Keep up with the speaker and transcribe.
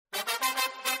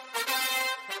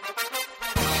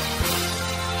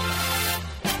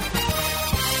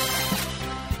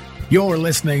You're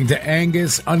listening to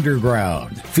Angus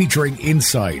Underground, featuring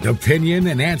insight, opinion,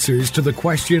 and answers to the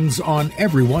questions on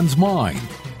everyone's mind.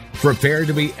 Prepare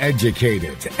to be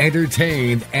educated,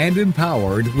 entertained, and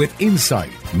empowered with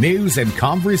insight, news, and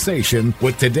conversation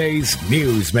with today's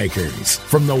newsmakers.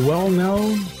 From the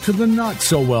well-known to the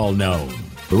not-so-well-known.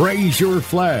 Raise your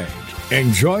flag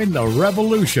and join the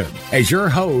revolution as your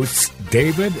hosts,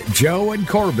 David, Joe, and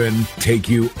Corbin, take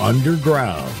you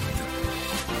underground.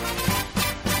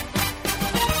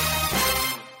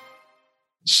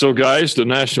 So, guys, the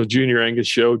National Junior Angus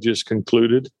Show just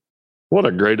concluded. What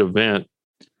a great event.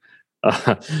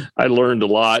 I learned a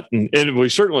lot, and we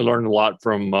certainly learned a lot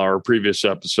from our previous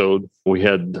episode. We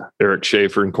had Eric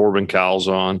Schaefer and Corbin Cowles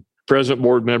on, present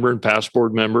board member and past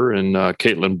board member, and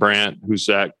Caitlin Brandt, who's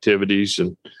the activities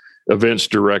and events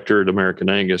director at American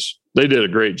Angus. They did a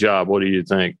great job. What do you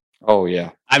think? Oh, yeah.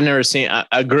 I've never seen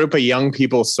a group of young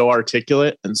people so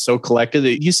articulate and so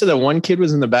collected. You said that one kid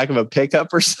was in the back of a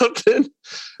pickup or something?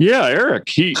 Yeah,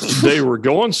 Eric. They were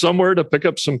going somewhere to pick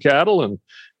up some cattle, and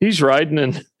he's riding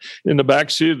in the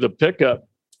back seat of the pickup.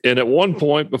 And at one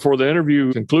point, before the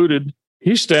interview concluded,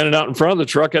 he's standing out in front of the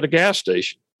truck at a gas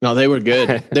station. No, they were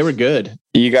good. They were good.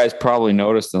 You guys probably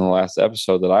noticed in the last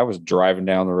episode that I was driving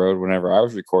down the road whenever I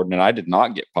was recording, and I did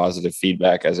not get positive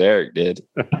feedback as Eric did.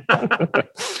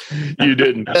 You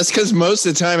didn't. That's because most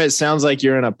of the time it sounds like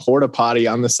you're in a porta potty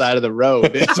on the side of the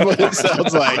road. It's what it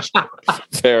sounds like.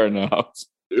 Fair enough.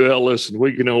 Well, listen,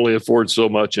 we can only afford so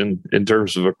much in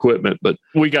terms of equipment, but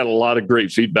we got a lot of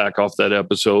great feedback off that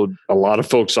episode. A lot of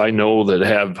folks I know that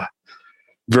have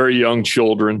very young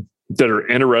children that are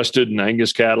interested in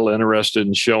Angus cattle, interested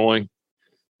in showing.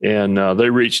 And they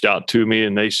reached out to me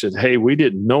and they said, hey, we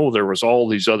didn't know there was all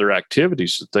these other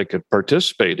activities that they could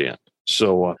participate in.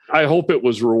 So I hope it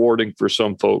was rewarding for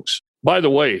some folks. By the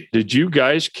way, did you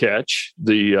guys catch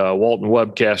the Walton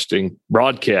Webcasting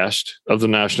broadcast of the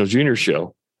National Junior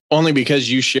Show? Only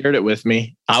because you shared it with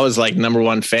me. I was like number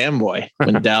one fanboy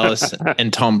when Dallas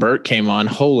and Tom Burke came on.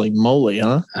 Holy moly,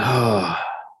 huh?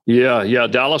 Yeah.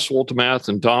 Dallas Woltemath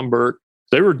and Tom Burke,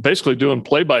 they were basically doing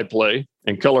play-by-play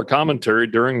and color commentary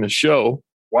during the show.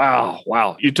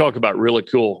 Wow. You talk about really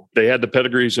cool. They had the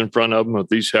pedigrees in front of them of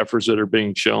these heifers that are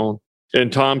being shown.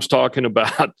 And Tom's talking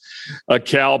about a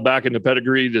cow back in the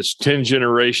pedigree that's 10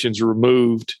 generations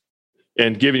removed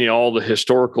and giving you all the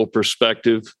historical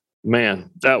perspective. Man,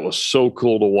 that was so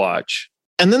cool to watch.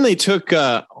 And then they took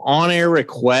on-air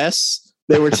requests.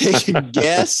 They were taking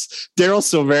guests. Daryl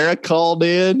Silvera called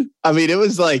in. I mean, it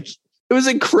was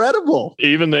incredible.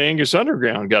 Even the Angus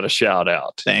Underground got a shout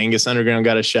out. The Angus Underground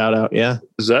got a shout out. Yeah.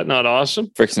 Is that not awesome?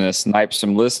 Fixing to snipe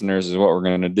some listeners is what we're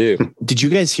going to do. Did you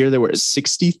guys hear there were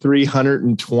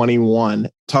 6,321?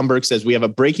 Tom Burke says we have a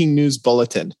breaking news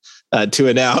bulletin to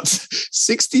announce.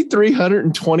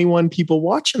 6,321 people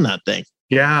watching that thing.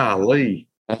 Golly.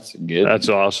 That's good. That's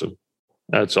awesome.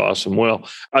 That's awesome. Well,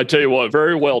 I tell you what,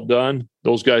 very well done.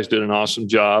 Those guys did an awesome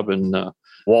job, and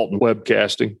Walton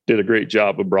Webcasting did a great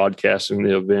job of broadcasting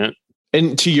the event.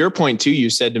 And to your point, too, you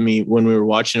said to me when we were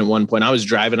watching at one point, I was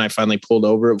driving, I finally pulled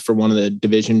over for one of the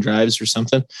division drives or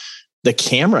something. The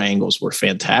camera angles were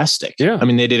fantastic. Yeah. I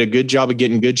mean, they did a good job of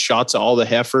getting good shots of all the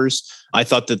heifers. I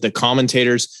thought that the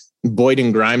commentators, Boyd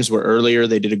and Grimes were earlier.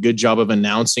 They did a good job of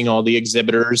announcing all the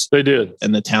exhibitors. They did.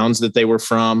 And the towns that they were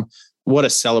from. What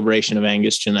a celebration of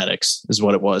Angus genetics is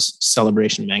what it was.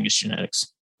 Celebration of Angus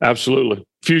genetics. Absolutely.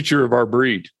 Future of our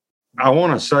breed. I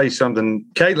want to say something.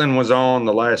 Caitlin was on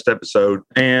the last episode,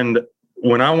 and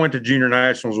when I went to Junior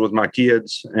Nationals with my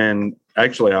kids, and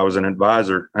actually I was an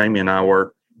advisor, Amy and I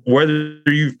were, whether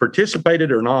you've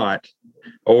participated or not,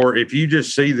 or if you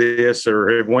just see this or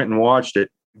have went and watched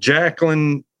it,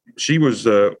 Jacqueline, she was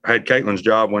had Caitlin's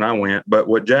job when I went, but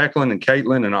what Jacqueline and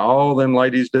Caitlin and all them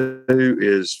ladies do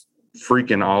is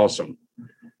freaking awesome.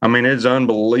 I mean, it's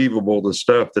unbelievable the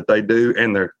stuff that they do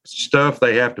and the stuff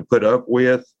they have to put up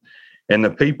with, and the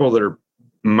people that are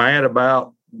mad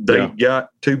about they got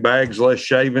 2 bags less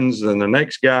shavings than the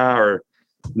next guy, or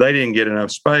they didn't get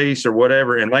enough space or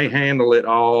whatever, and they handle it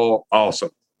all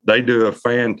awesome. They do a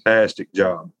fantastic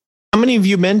job. How many have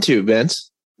you been to,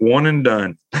 Vince? One and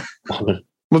done. What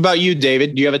about you,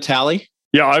 David? Do you have a tally?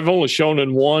 Yeah, I've only shown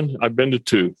in 1. I've been to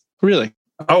 2. Really?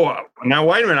 Oh, now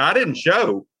wait a minute. I didn't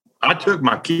show. I took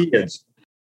my kids.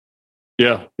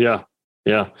 Yeah.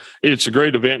 It's a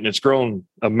great event, and it's grown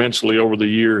immensely over the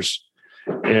years.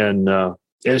 And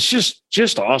it's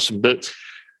just awesome. But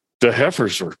the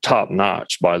heifers are top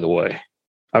notch, by the way.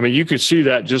 I mean, you could see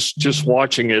that just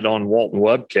watching it on Walton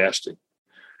Webcasting.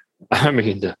 I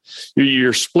mean,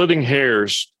 you're splitting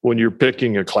hairs when you're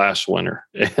picking a class winner.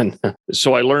 And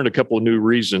so I learned a couple of new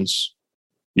reasons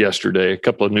yesterday, a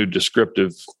couple of new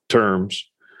descriptive terms: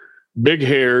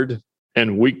 big-haired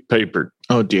and weak-papered.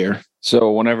 Oh, dear.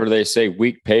 So whenever they say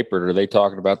weak papered, are they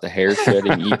talking about the hair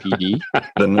shedding EPD?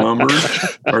 The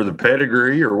numbers or the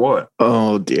pedigree or what?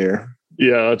 Oh, dear.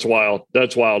 Yeah, that's wild.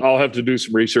 That's wild. I'll have to do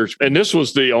some research. And this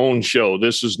was the OWN show.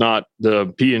 This is not the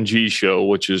P&G show,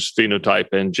 which is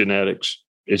phenotype and genetics.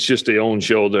 It's just the OWN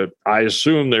show that I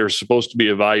assume they're supposed to be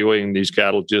evaluating these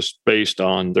cattle just based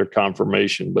on their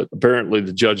conformation. But apparently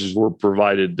the judges were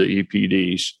provided the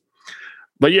EPDs.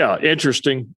 But yeah,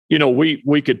 interesting. You know,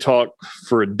 we could talk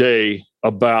for a day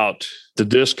about the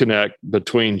disconnect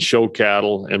between show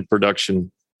cattle and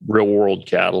production real world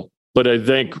cattle. But I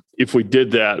think if we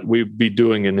did that, we'd be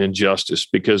doing an injustice,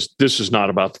 because this is not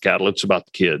about the cattle. It's about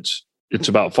the kids. It's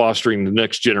about fostering the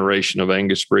next generation of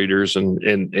Angus breeders and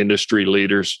industry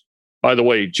leaders. By the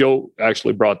way, Joe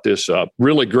actually brought this up.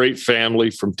 Really great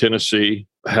family from Tennessee,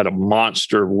 had a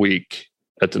monster week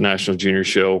at the National Junior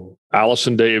Show.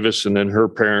 Allison Davis, and then her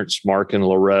parents, Mark and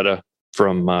Loretta,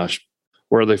 from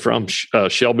where are they from?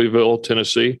 Shelbyville,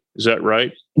 Tennessee. Is that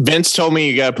right? Vince told me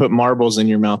you got to put marbles in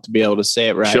your mouth to be able to say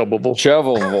it right. Shelbyville.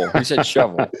 Shovelable. He said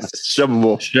shovel.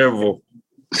 Shovelable.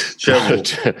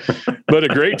 But a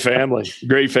great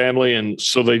family. And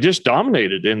so they just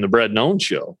dominated in the Bred and Own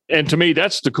show. And to me,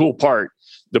 that's the cool part,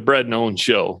 the Bred and Own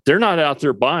show. They're not out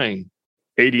there buying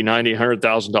 $80,000, $90,000,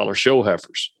 $100,000 show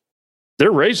heifers.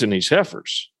 They're raising these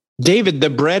heifers. David, the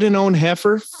Bred and Own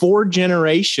heifer, 4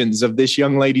 generations of this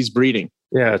young lady's breeding.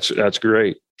 Yeah, that's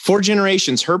great. 4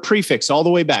 generations, her prefix all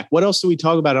the way back. What else do we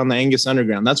talk about on the Angus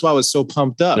Underground? That's why I was so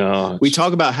pumped up. No, we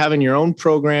talk about having your own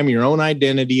program, your own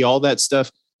identity, all that stuff.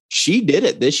 She did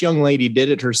it. This young lady did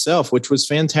it herself, which was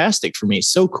fantastic for me.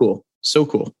 So cool. So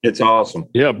cool. It's awesome.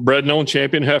 Yeah, Bred and Own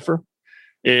champion heifer.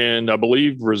 And I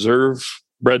believe reserve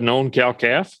Bred and Own cow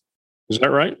calf. Is that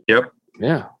right? Yep.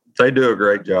 Yeah. They do a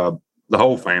great job. The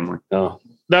whole family.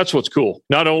 That's what's cool.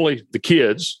 Not only the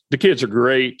kids are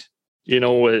great, you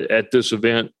know, at this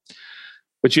event,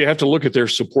 but you have to look at their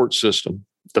support system,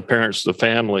 the parents, the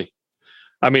family.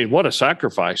 I mean, what a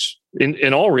sacrifice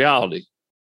in all reality.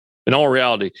 In all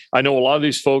reality, I know a lot of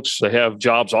these folks, they have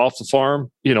jobs off the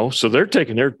farm, you know, so they're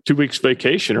taking their 2 weeks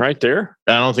vacation right there.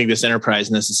 I don't think this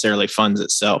enterprise necessarily funds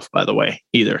itself, by the way,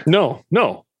 either. No.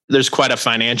 There's quite a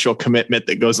financial commitment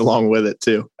that goes along with it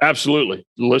too. Absolutely.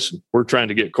 Listen, we're trying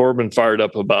to get Corbin fired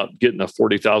up about getting a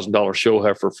 $40,000 show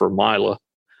heifer for Mila.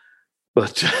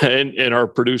 But, and our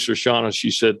producer, Shauna,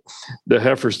 she said, the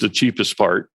heifer's the cheapest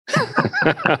part.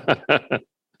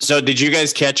 So did you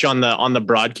guys catch on the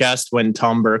broadcast when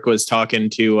Tom Burke was talking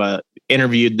to,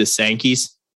 interviewed the Sankeys?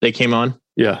 They came on.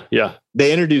 Yeah.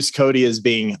 They introduced Cody as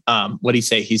being, what did he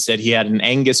say? He said he had an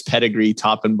Angus pedigree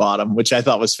top and bottom, which I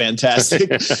thought was fantastic.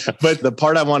 But the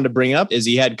part I wanted to bring up is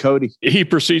he had Cody. He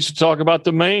proceeds to talk about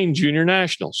the Maine Junior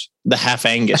Nationals. The half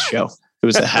Angus show. It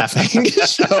was a half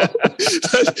Angus show.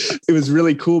 It was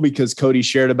really cool because Cody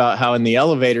shared about how in the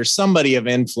elevator, somebody of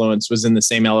influence was in the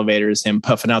same elevator as him,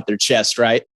 puffing out their chest,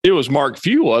 right? It was Mark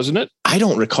Few, wasn't it? I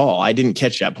don't recall. I didn't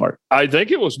catch that part. I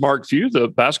think it was Mark Few, the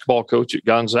basketball coach at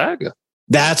Gonzaga.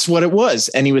 That's what it was.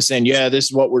 And he was saying, yeah, this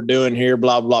is what we're doing here,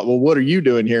 blah, blah. Well, what are you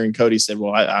doing here? And Cody said,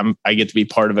 well, I get to be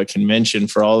part of a convention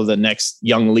for all of the next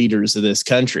young leaders of this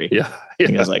country. Yeah.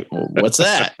 And I was like, well, what's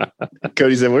that?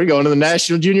 Cody said, we're going to the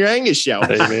National Junior Angus Show.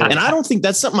 Amen. And I don't think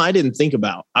that's something I didn't think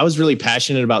about. I was really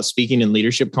passionate about speaking in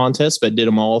leadership contests, but did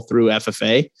them all through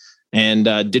FFA. And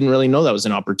didn't really know that was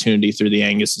an opportunity through the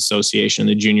Angus Association,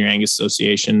 the Junior Angus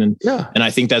Association. And I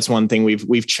think that's one thing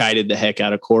we've chided the heck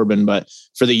out of Corbin. But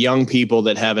for the young people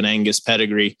that have an Angus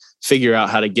pedigree, figure out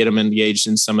how to get them engaged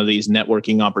in some of these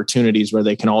networking opportunities where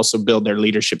they can also build their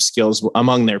leadership skills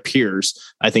among their peers,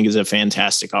 I think is a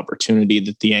fantastic opportunity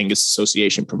that the Angus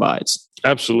Association provides.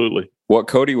 Absolutely. What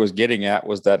Cody was getting at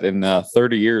was that in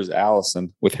 30 years,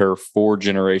 Allison, with her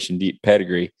 4-generation deep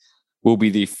pedigree, will be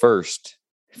the first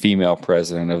female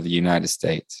president of the United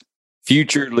States.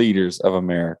 Future leaders of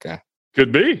America.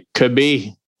 Could be.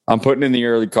 I'm putting in the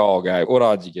early call, guy. What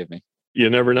odds you give me? You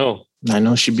never know. I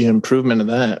know she'd be an improvement of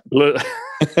that.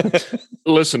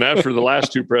 Listen, after the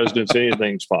last 2 presidents,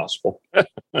 anything's possible.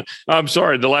 I'm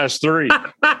sorry, the last 3.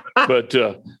 But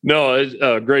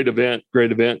no, great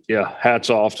event. Yeah, hats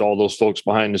off to all those folks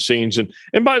behind the scenes.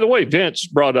 And by the way, Vince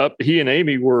brought up, he and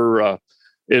Amy were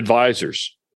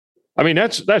advisors. I mean,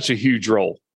 that's a huge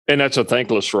role, and that's a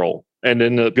thankless role. And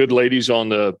then the good ladies on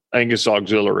the Angus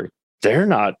Auxiliary, they're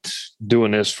not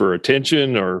doing this for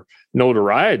attention or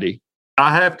notoriety.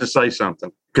 I have to say something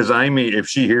because Amy, if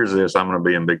she hears this, I'm going to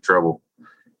be in big trouble.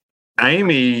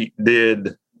 Amy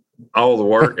did all the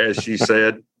work, as she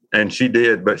said, and she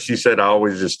did, but she said I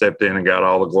always just stepped in and got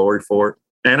all the glory for it.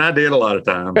 And I did a lot of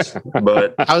times,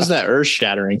 but how's that earth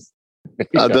shattering?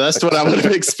 That's what I would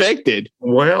have expected.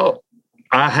 Well,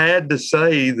 I had to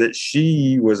say that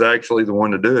she was actually the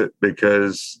one to do it,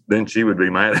 because then she would be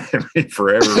mad at me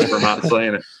forever for not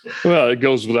saying it. Well, it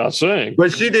goes without saying.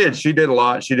 But she did. She did a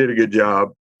lot. She did a good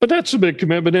job. But that's a big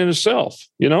commitment in itself,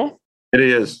 you know? It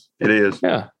is. It is.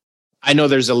 Yeah. I know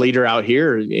there's a leader out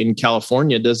here in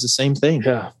California does the same thing.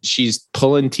 Yeah. She's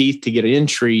pulling teeth to get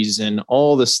entries and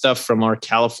all the stuff from our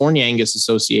California Angus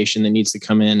Association that needs to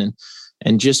come in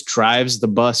and just drives the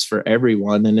bus for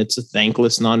everyone. And it's a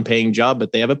thankless, non-paying job,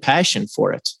 but they have a passion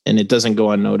for it. And it doesn't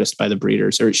go unnoticed by the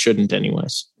breeders, or it shouldn't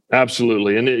anyways.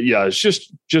 Absolutely. And it's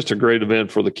just a great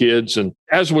event for the kids. And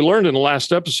as we learned in the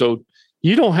last episode,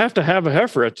 you don't have to have a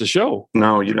heifer at the show.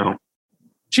 No, you don't.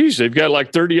 Geez, they've got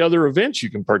like 30 other events you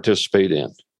can participate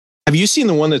in. Have you seen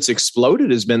the one that's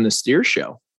exploded has been the steer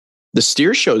show? The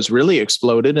steer show's really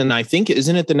exploded. And I think,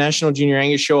 isn't it the National Junior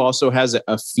Angus Show also has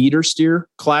a feeder steer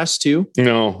class too?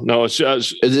 No, it's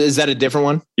is that a different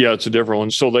one? Yeah, it's a different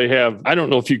one. So they have, I don't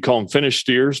know if you call them finished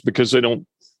steers, because they don't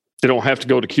have to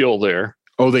go to kill there.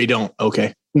 Oh, they don't.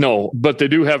 Okay. No, but they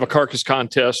do have a carcass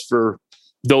contest for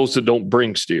those that don't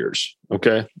bring steers.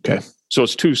 Okay. So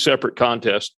it's two separate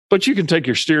contests, but you can take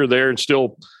your steer there and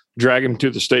still drag him to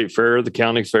the state fair, the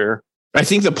county fair. I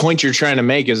think the point you're trying to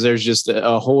make is there's just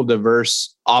a whole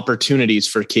diverse opportunities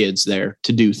for kids there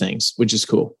to do things, which is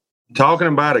cool. Talking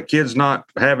about it, kids not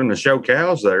having to show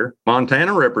cows there,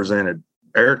 Montana represented.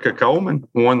 Erica Coleman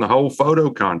won the whole photo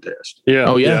contest. Yeah.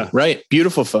 Oh, yeah. Right.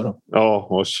 Beautiful photo. Oh,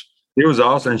 well, it was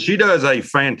awesome. And she does a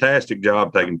fantastic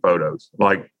job taking photos,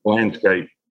 like landscape.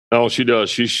 Oh, she does.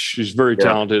 She's very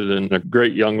talented and a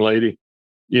great young lady.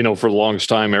 You know, for the longest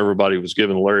time, everybody was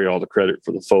giving Larry all the credit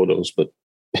for the photos, but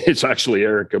it's actually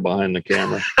Erica behind the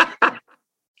camera.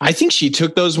 I think she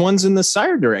took those ones in the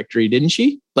sire directory, didn't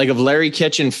she? Like of Larry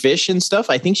catching fish and stuff.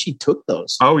 I think she took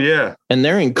those. Oh, yeah. And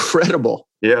they're incredible.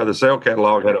 Yeah, the sale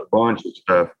catalog had a bunch of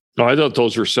stuff. Oh, I thought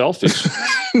those were selfies.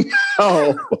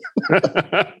 Oh.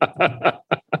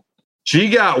 She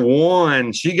got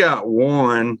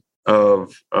one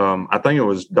of, I think it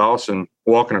was Dawson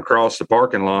walking across the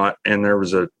parking lot, and there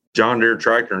was a John Deere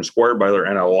tractor and square baler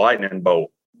and a lightning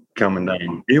bolt coming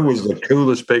down. It was the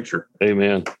coolest picture.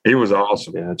 Amen. It was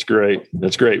awesome. Yeah, it's great.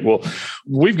 That's great. Well,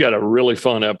 we've got a really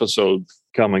fun episode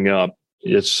coming up.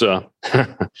 It's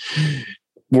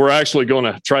we're actually going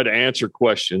to try to answer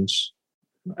questions.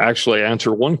 Actually,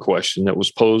 answer one question that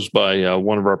was posed by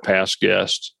one of our past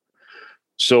guests.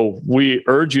 So we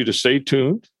urge you to stay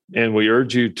tuned, and we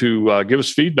urge you to give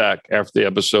us feedback after the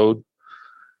episode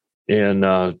and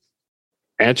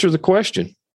answer the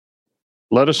question.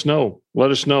 Let us know.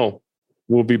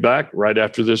 We'll be back right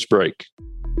after this break.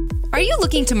 Are you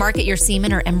looking to market your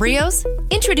semen or embryos?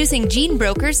 Introducing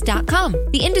GeneBrokers.com,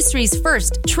 the industry's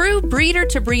first true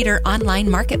breeder-to-breeder online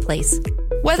marketplace.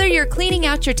 Whether you're cleaning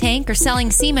out your tank or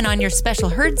selling semen on your special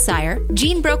herd sire,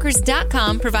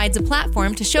 GeneBrokers.com provides a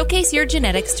platform to showcase your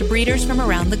genetics to breeders from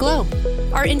around the globe.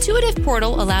 Our intuitive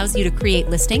portal allows you to create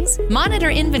listings, monitor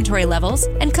inventory levels,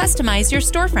 and customize your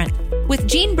storefront. With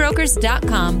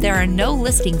GeneBrokers.com, there are no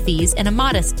listing fees and a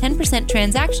modest 10%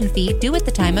 transaction fee due at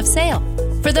the time of sale.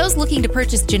 For those looking to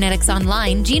purchase genetics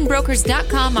online,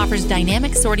 GeneBrokers.com offers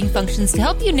dynamic sorting functions to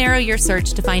help you narrow your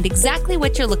search to find exactly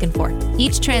what you're looking for.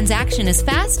 Each transaction is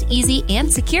fast, easy,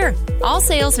 and secure. All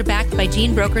sales are backed by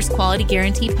GeneBrokers Quality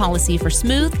Guarantee policy for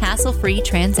smooth, hassle-free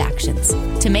transactions.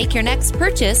 To make your next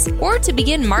purchase or to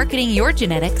begin marketing your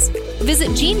genetics, visit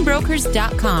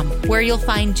GeneBrokers.com, where you'll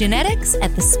find genetics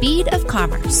at the speed of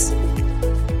commerce.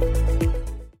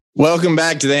 Welcome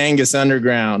back to the Angus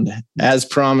Underground. As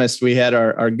promised, we had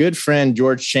our good friend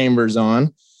George Chambers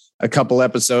on a couple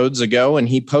episodes ago, and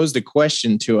he posed a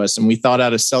question to us, and we thought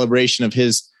out a celebration of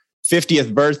his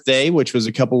 50th birthday, which was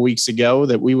a couple weeks ago,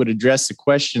 that we would address the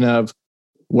question of,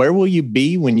 where will you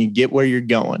be when you get where you're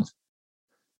going?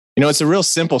 You know, it's a real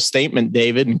simple statement,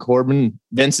 David and Corbin.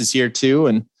 Vince is here too,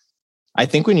 and I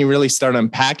think when you really start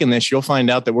unpacking this, you'll find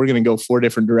out that we're going to go 4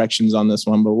 different directions on this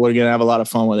one, but we're going to have a lot of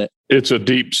fun with it. It's a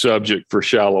deep subject for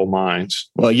shallow minds.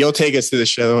 Well, you'll take us to the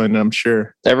show, and I'm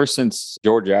sure. Ever since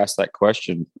George asked that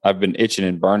question, I've been itching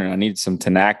and burning. I need some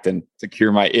Tinactin to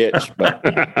cure my itch, but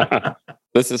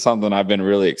this is something I've been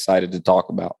really excited to talk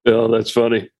about. Oh, that's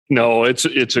funny. No, it's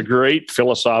a great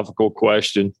philosophical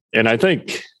question. And I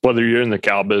think whether you're in the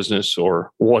cow business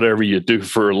or whatever you do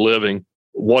for a living,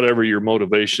 whatever your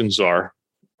motivations are,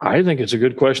 I think it's a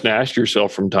good question to ask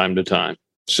yourself from time to time.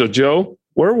 So, Joe,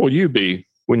 where will you be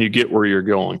when you get where you're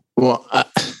going? Well,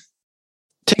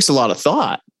 Takes a lot of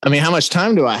thought. I mean, how much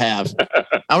time do I have?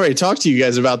 I already talked to you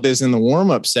guys about this in the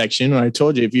warm-up section when I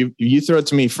told you, if you throw it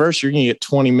to me first, you're going to get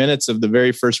 20 minutes of the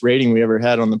very first rating we ever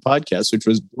had on the podcast, which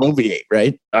was Bloviate,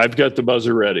 right? I've got the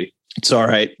buzzer ready. It's all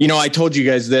right. You know, I told you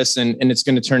guys this, and it's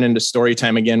going to turn into story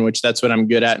time again, which that's what I'm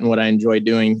good at and what I enjoy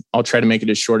doing. I'll try to make it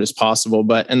as short as possible.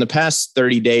 But in the past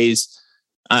 30 days,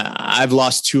 I've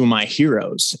lost two of my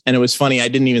heroes. And it was funny. I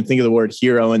didn't even think of the word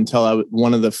hero until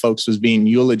one of the folks was being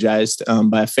eulogized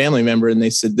by a family member. And they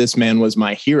said, this man was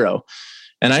my hero.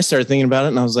 And I started thinking about it.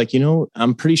 And I was like, you know,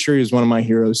 I'm pretty sure he was one of my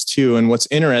heroes too. And what's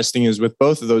interesting is with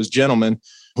both of those gentlemen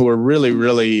who were really,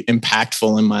 really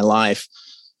impactful in my life,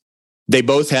 they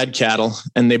both had cattle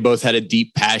and they both had a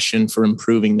deep passion for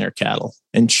improving their cattle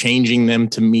and changing them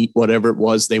to meet whatever it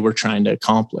was they were trying to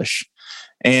accomplish.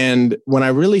 And when I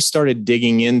really started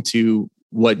digging into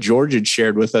what George had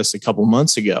shared with us a couple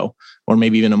months ago, or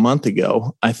maybe even a month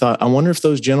ago, I thought, I wonder if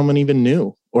those gentlemen even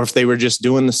knew, or if they were just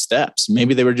doing the steps.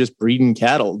 Maybe they were just breeding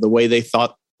cattle the way they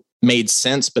thought made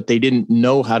sense, but they didn't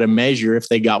know how to measure if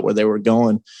they got where they were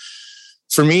going.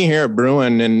 For me here at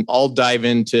Bruin, and I'll dive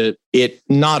into it,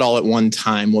 not all at one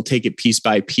time. We'll take it piece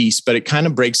by piece, but it kind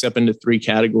of breaks up into three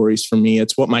categories for me.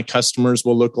 It's what my customers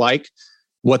will look like,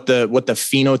 what the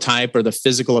phenotype or the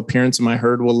physical appearance of my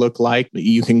herd will look like.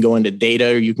 You can go into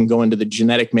data, or you can go into the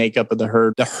genetic makeup of the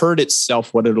herd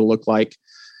itself, what it'll look like,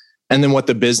 and then what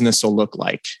the business will look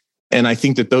like. And I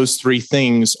think that those three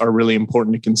things are really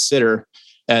important to consider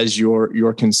as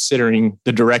you're considering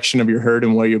the direction of your herd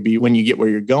and where you'll be when you get where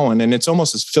you're going. And it's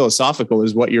almost as philosophical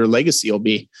as what your legacy will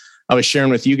be. I was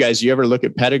sharing with you guys, you ever look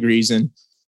at pedigrees and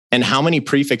how many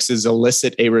prefixes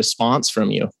elicit a response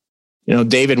from you? You know,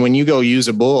 David, when you go use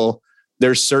a bull,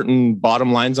 there's certain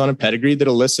bottom lines on a pedigree that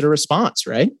elicit a response,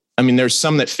 right? I mean, there's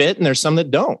some that fit and there's some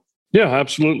that don't. Yeah,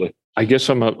 absolutely. I guess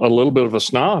I'm a little bit of a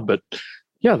snob, but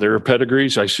yeah, there are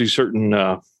pedigrees. I see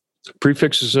certain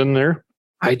prefixes in there.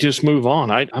 I just move on.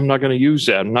 I'm not going to use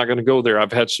that. I'm not going to go there.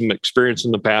 I've had some experience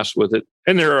in the past with it.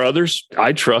 And there are others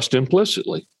I trust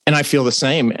implicitly. And I feel the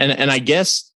same. And I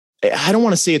guess I don't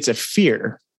want to say it's a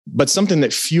fear, but something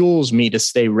that fuels me to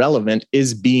stay relevant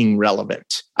is being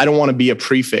relevant. I don't want to be a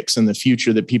prefix in the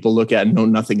future that people look at and know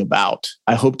nothing about.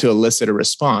 I hope to elicit a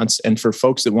response. And for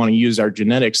folks that want to use our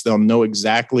genetics, they'll know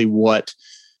exactly what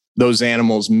those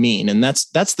animals mean. And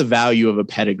that's the value of a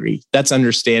pedigree. That's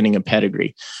understanding a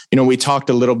pedigree. You know, we talked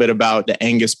a little bit about the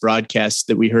Angus broadcast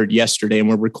that we heard yesterday, and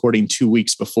we're recording 2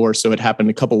 weeks before. So it happened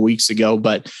a couple of weeks ago,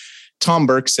 but Tom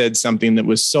Burke said something that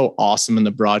was so awesome in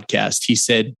the broadcast. He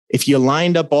said, if you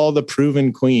lined up all the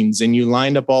proven queens and you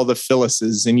lined up all the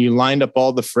Phyllises and you lined up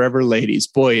all the forever ladies,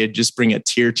 boy, it'd just bring a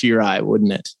tear to your eye,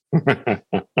 wouldn't it?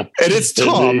 And it's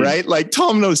Tom, right? Like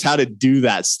Tom knows how to do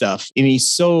that stuff. And he's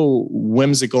so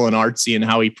whimsical and artsy in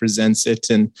how he presents it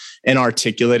and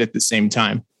articulate at the same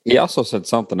time. He also said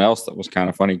something else that was kind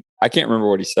of funny. I can't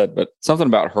remember what he said, but something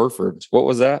about Herefords. What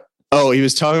was that? Oh, he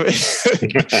was talking,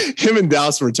 him and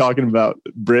Dallas were talking about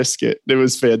brisket. It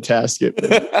was fantastic.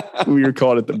 We were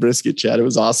calling it the brisket chat. It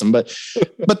was awesome. But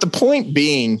the point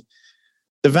being,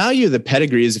 the value of the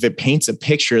pedigree is if it paints a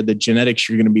picture of the genetics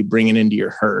you're going to be bringing into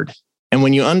your herd. And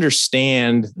when you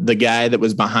understand the guy that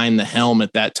was behind the helm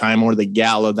at that time, or the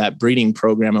gal of that breeding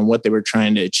program and what they were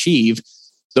trying to achieve,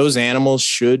 those animals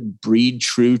should breed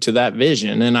true to that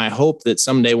vision. And I hope that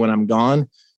someday when I'm gone,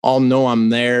 I'll know I'm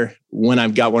there when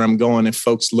I've got where I'm going. If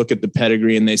folks look at the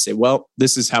pedigree and they say, well,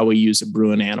 this is how we use a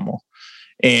Bruin animal.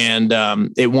 And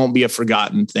it won't be a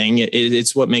forgotten thing.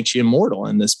 It's what makes you immortal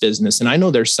in this business. And I know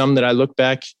there's some that I look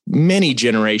back many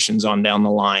generations on down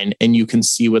the line, and you can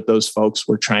see what those folks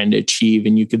were trying to achieve.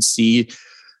 And you can see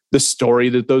the story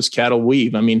that those cattle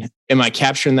weave. I mean, am I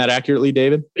capturing that accurately,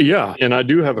 David? Yeah. And I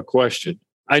do have a question.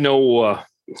 I know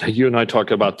you and I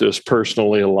talk about this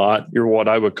personally a lot. You're what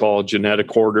I would call a genetic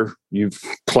hoarder. You've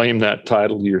claimed that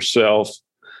title yourself.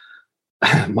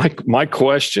 My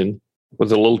question,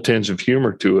 with a little tinge of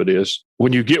humor to it, is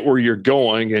when you get where you're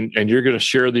going and you're going to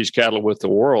share these cattle with the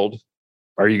world,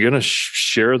 are you going to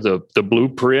share the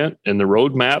blueprint and the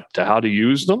roadmap to how to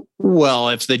use them? Well,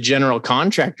 if the general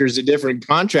contractor is a different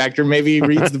contractor, maybe he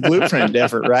reads the blueprint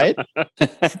different, right?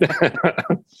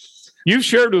 You've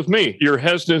shared with me your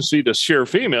hesitancy to share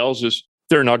females is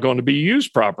they're not going to be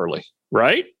used properly,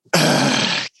 right?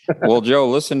 Well, Joe,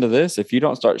 listen to this. If you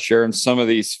don't start sharing some of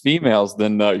these females,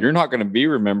 then you're not going to be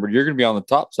remembered. You're going to be on the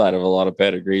top side of a lot of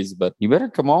pedigrees, but you better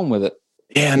come on with it.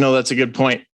 Yeah, no, that's a good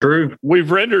point. True. We've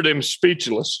rendered him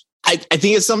speechless. I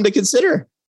think it's something to consider.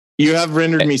 You have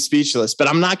rendered me speechless, but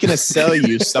I'm not going to sell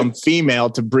you some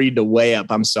female to breed to Way Up.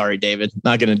 I'm sorry, David.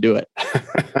 Not going to do it.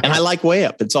 And I like Way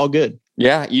Up. It's all good.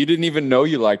 Yeah, you didn't even know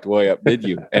you liked Way Up, did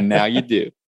you? And now you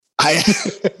do.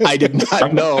 I did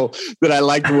not know that I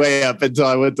liked Way Up until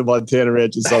I went to Montana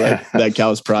Ranch and saw that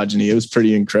cow's progeny. It was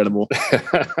pretty incredible.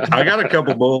 I got a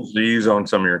couple bulls to use on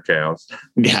some of your cows.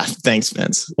 Yeah, thanks,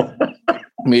 Vince.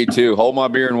 Me too. Hold my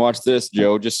beer and watch this,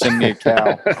 Joe. Just send me a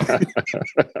cow.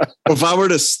 If I were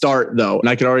to start, though, and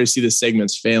I could already see the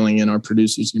segments failing and our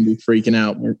producers going to be freaking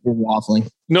out. We're waffling.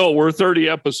 No, we're 30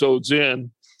 episodes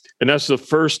in, and that's the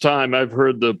first time I've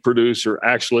heard the producer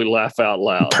actually laugh out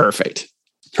loud. Perfect.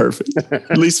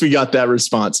 At least we got that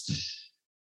response.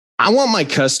 I want my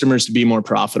customers to be more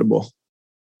profitable.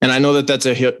 And I know that that's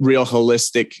a real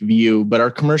holistic view, but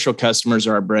our commercial customers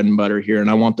are our bread and butter here. And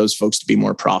I want those folks to be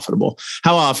more profitable.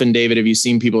 How often, David, have you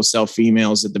seen people sell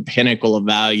females at the pinnacle of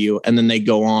value and then they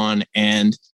go on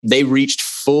and they reached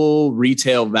full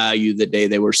retail value the day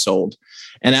they were sold?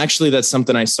 And actually, that's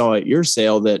something I saw at your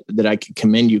sale that I could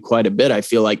commend you quite a bit. I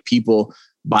feel like people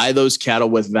buy those cattle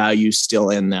with value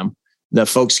still in them. The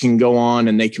folks can go on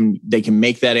and they can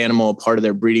make that animal a part of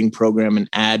their breeding program and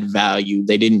add value.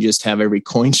 They didn't just have every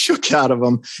coin shook out of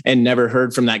them and never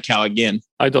heard from that cow again.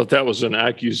 I thought that was an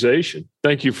accusation.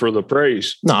 Thank you for the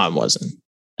praise. No, it wasn't.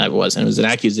 It was an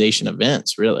accusation of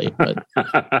Vince, really. But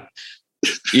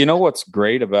you know what's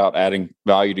great about adding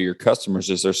value to your customers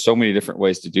is there's so many different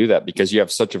ways to do that because you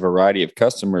have such a variety of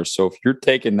customers. So if you're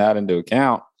taking that into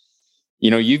account,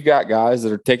 you've got guys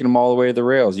that are taking them all the way to the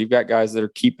rails. You've got guys that are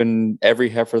keeping every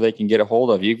heifer they can get a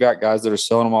hold of. You've got guys that are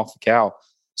selling them off the cow.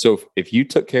 So if you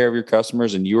took care of your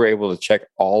customers and you were able to check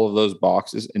all of those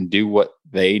boxes and do what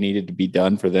they needed to be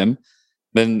done for them,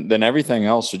 then everything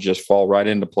else would just fall right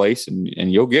into place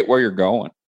and you'll get where you're going.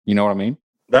 You know what I mean?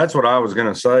 That's what I was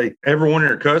going to say. Every one of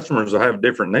your customers will have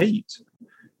different needs.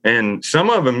 And some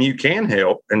of them you can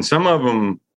help. And some of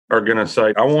them are going to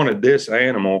say, I wanted this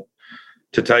animal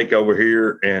to take over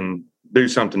here and do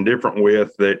something different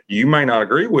with that you may not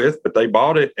agree with, but they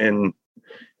bought it and,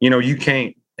 you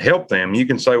can't help them. You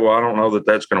can say, well, I don't know that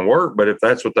that's going to work, but if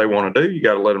that's what they want to do, you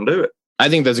got to let them do it. I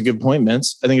think that's a good point,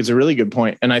 Vince. I think it's a really good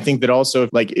point. And I think that also,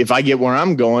 if I get where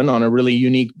I'm going on a really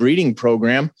unique breeding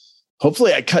program,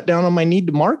 hopefully I cut down on my need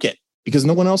to market because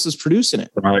no one else is producing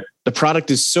it. Right. The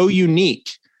product is so unique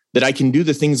that I can do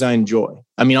the things I enjoy.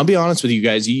 I mean, I'll be honest with you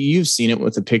guys. You've seen it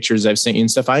with the pictures I've sent you and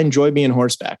stuff. I enjoy being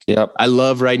horseback. Yep. I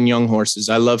love riding young horses.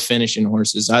 I love finishing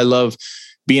horses. I love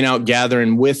being out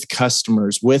gathering with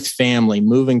customers, with family,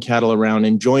 moving cattle around,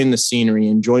 enjoying the scenery,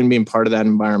 enjoying being part of that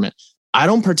environment. I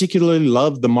don't particularly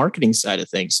love the marketing side of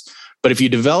things. But if you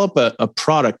develop a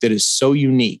product that is so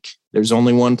unique, there's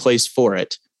only one place for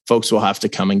it. Folks will have to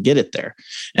come and get it there.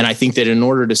 And I think that in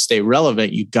order to stay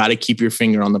relevant, you've got to keep your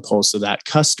finger on the pulse of that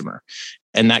customer.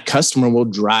 And that customer will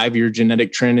drive your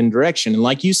genetic trend and direction. And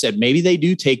like you said, maybe they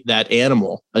do take that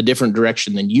animal a different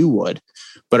direction than you would,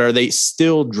 but are they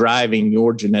still driving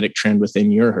your genetic trend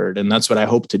within your herd? And that's what I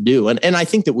hope to do. And I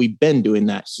think that we've been doing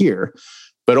that here.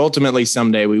 But ultimately,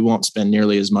 someday we won't spend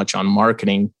nearly as much on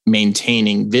marketing,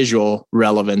 maintaining visual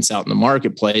relevance out in the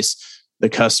marketplace. The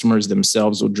customers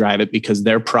themselves will drive it because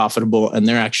they're profitable and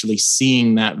they're actually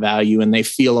seeing that value and they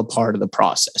feel a part of the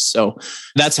process. So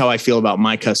that's how I feel about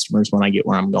my customers when I get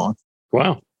where I'm going.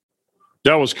 Wow.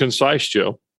 That was concise,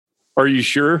 Joe. Are you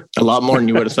sure? A lot more than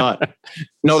you would have thought.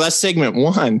 No, that's segment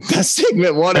 1. That's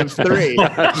segment 1 of 3.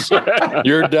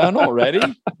 You're done already?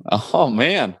 Oh,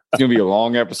 man. It's going to be a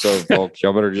long episode, folks.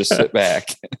 Y'all better just sit back.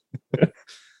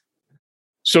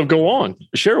 So go on,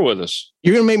 share with us.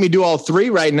 You're going to make me do all 3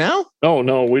 right now? Oh,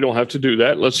 no, we don't have to do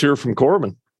that. Let's hear from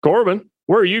Corbin. Corbin,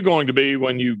 where are you going to be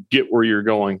when you get where you're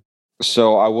going?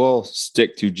 So I will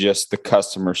stick to just the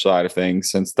customer side of things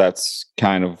since that's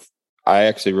kind of, I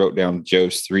actually wrote down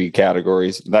Joe's 3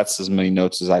 categories. That's as many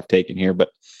notes as I've taken here. But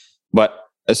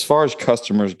as far as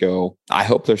customers go, I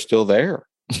hope they're still there.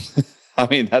 I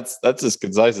mean, that's as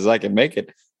concise as I can make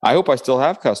it. I hope I still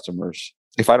have customers.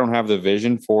 If I don't have the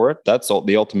vision for it, that's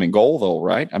the ultimate goal though,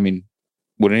 right? I mean,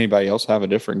 would anybody else have a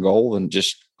different goal than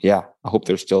just, I hope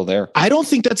they're still there. I don't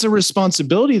think that's a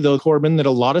responsibility though, Corbin, that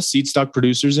a lot of seed stock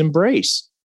producers embrace.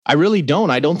 I really don't.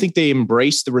 I don't think they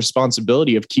embrace the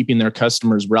responsibility of keeping their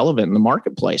customers relevant in the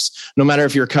marketplace. No matter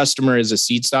if your customer is a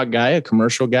seed stock guy, a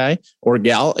commercial guy or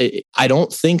gal, I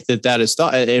don't think that is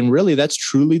thought. And really that's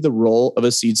truly the role of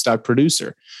a seed stock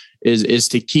producer is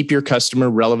to keep your customer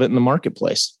relevant in the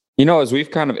marketplace. As we've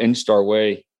kind of inched our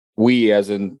way, we as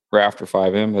in Rafter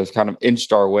 5M has kind of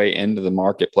inched our way into the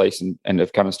marketplace and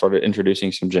have kind of started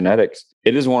introducing some genetics.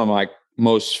 It is one of my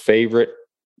most favorite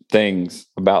things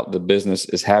about the business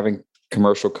is having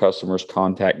commercial customers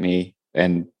contact me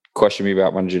and question me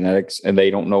about my genetics and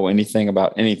they don't know anything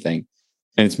about anything.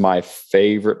 And it's my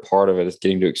favorite part of it is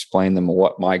getting to explain them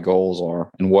what my goals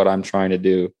are and what I'm trying to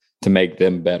do to make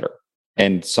them better.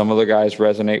 And some of the guys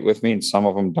resonate with me and some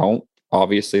of them don't.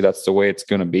 Obviously, that's the way it's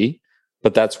going to be.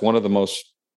 But that's one of the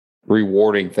most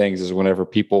rewarding things is whenever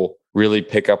people really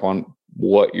pick up on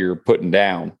what you're putting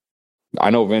down. I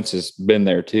know Vince has been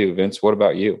there too. Vince, what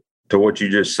about you? To what you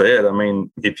just said, I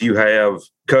mean, if you have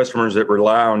customers that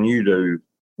rely on you to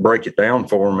break it down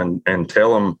for them and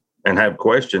tell them and have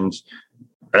questions,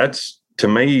 that's, to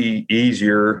me,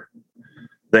 easier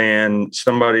than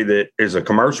somebody that is a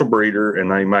commercial breeder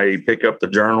and they may pick up the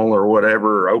journal or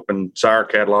whatever, or open sire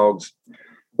catalogs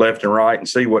left and right and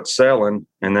see what's selling.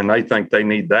 And then they think they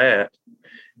need that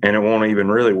and it won't even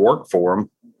really work for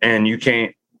them. And you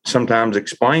can't sometimes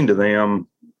explain to them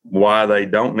why they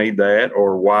don't need that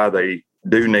or why they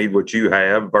do need what you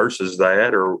have versus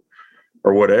that or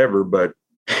whatever. But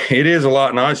it is a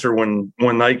lot nicer when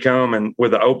they come and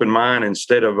with an open mind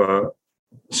instead of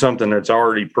something that's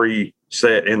already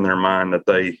preset in their mind that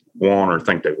they want or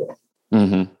think they want.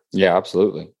 Mm-hmm. Yeah,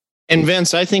 absolutely. And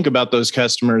Vince, I think about those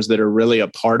customers that are really a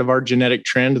part of our genetic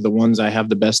trend, the ones I have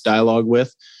the best dialogue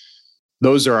with.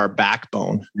 Those are our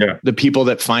backbone. Yeah. The people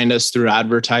that find us through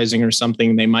advertising or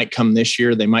something, they might come this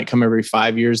year. They might come every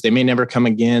 5 years. They may never come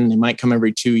again. They might come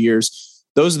every 2 years.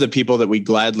 Those are the people that we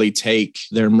gladly take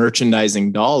their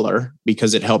merchandising dollar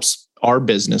because it helps our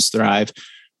business thrive.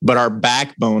 But our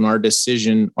backbone, our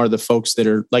decision are the folks that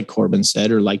are, like Corbin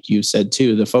said, or like you said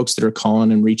too, the folks that are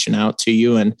calling and reaching out to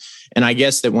you. And I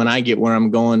guess that when I get where I'm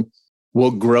going, we'll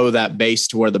grow that base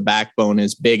to where the backbone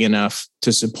is big enough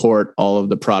to support all of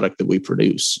the product that we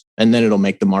produce. And then it'll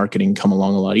make the marketing come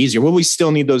along a lot easier. Will we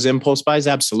still need those impulse buys?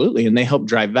 Absolutely. And they help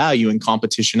drive value and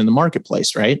competition in the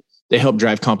marketplace, right? They help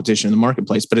drive competition in the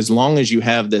marketplace. But as long as you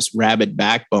have this rabid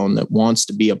backbone that wants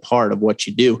to be a part of what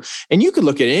you do, and you could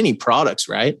look at any products,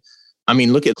 right? I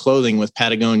mean, look at clothing with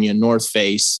Patagonia, North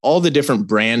Face, all the different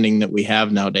branding that we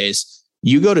have nowadays.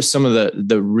 You go to some of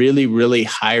the really, really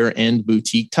higher end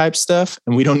boutique type stuff,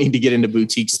 and we don't need to get into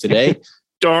boutiques today.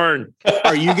 Darn.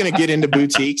 Are you going to get into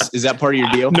boutiques? Is that part of your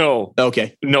deal? No.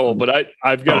 Okay. No, but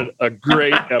I've got a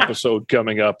great episode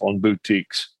coming up on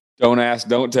boutiques. Don't ask,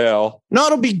 don't tell. No,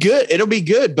 it'll be good. It'll be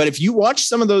good. But if you watch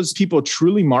some of those people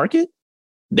truly market,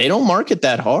 they don't market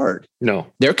that hard.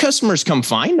 No. Their customers come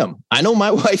find them. I know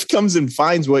my wife comes and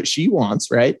finds what she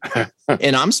wants, right?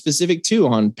 And I'm specific too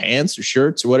on pants or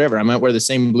shirts or whatever. I might wear the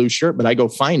same blue shirt, but I go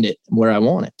find it where I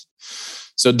want it.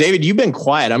 So David, you've been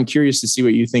quiet. I'm curious to see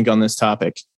what you think on this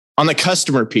topic. On the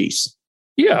customer piece.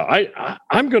 Yeah,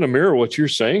 I'm going to mirror what you're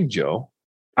saying, Joe.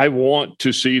 I want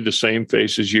to see the same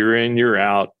faces year in, year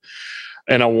out.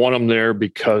 And I want them there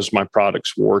because my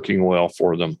product's working well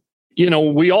for them. You know,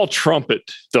 we all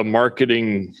trumpet the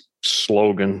marketing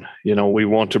slogan, you know, we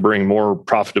want to bring more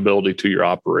profitability to your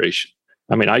operation.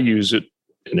 I mean, I use it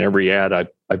in every ad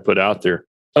I put out there.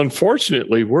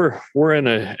 Unfortunately, we're in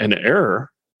an era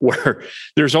where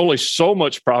there's only so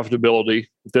much profitability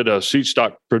that a seed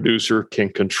stock producer can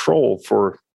control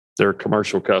for their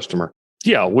commercial customer.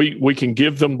 Yeah, we can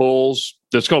give them bulls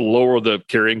that's going to lower the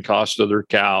carrying cost of their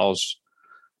cows.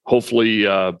 Hopefully,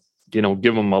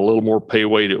 give them a little more pay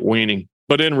weight at weaning.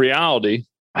 But in reality,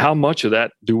 how much of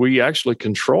that do we actually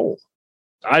control?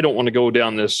 I don't want to go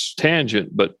down this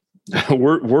tangent, but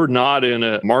we're not in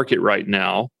a market right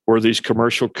now where these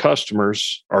commercial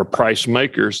customers are price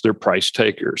makers, they're price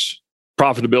takers.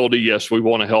 Profitability, yes, we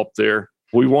want to help there.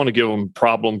 We want to give them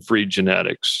problem-free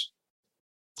genetics.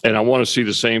 And I want to see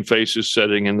the same faces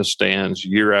sitting in the stands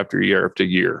year after year after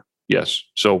year. Yes.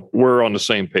 So we're on the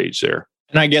same page there.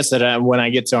 And I guess that when I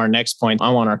get to our next point,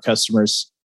 I want our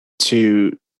customers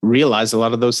to realize a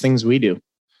lot of those things we do.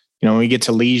 You know, when we get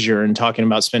to leisure and talking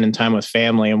about spending time with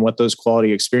family and what those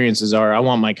quality experiences are, I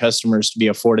want my customers to be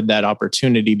afforded that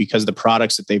opportunity because the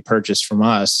products that they purchase from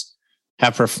us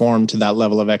have performed to that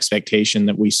level of expectation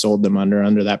that we sold them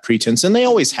under that pretense. And they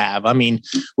always have. I mean,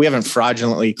 we haven't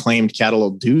fraudulently claimed cattle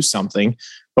will do something,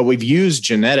 but we've used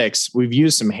genetics. We've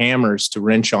used some hammers to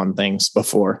wrench on things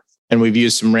before. And we've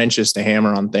used some wrenches to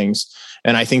hammer on things.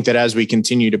 And I think that as we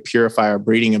continue to purify our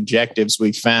breeding objectives,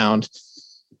 we've found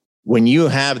when you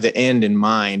have the end in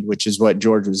mind, which is what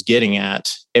George was getting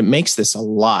at, it makes this a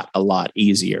lot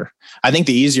easier. I think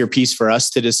the easier piece for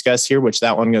us to discuss here, which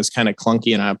that one goes kind of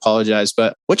clunky and I apologize,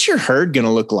 but what's your herd going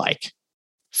to look like?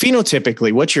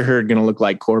 Phenotypically, what's your herd going to look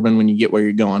like, Corbin, when you get where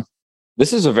you're going?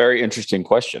 This is a very interesting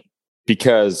question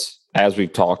because as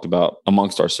we've talked about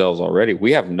amongst ourselves already,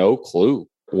 we have no clue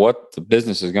what the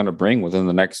business is going to bring within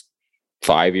the next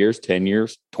 5 years, 10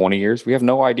 years, 20 years. We have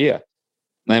no idea.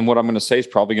 And what I'm going to say is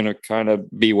probably going to kind of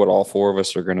be what all four of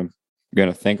us are going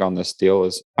to think on this deal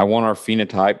is I want our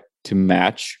phenotype to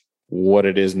match what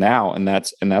it is now. And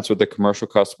that's with the commercial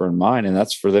customer in mind. And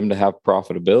that's for them to have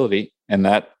profitability. And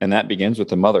that begins with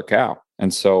the mother cow.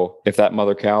 And so if that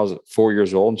mother cow is 4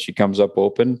 years old and she comes up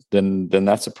open, then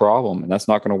that's a problem, and that's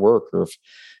not going to work. Or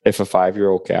if a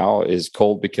 5-year-old cow is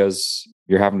cold because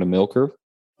you're having to milk her,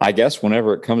 I guess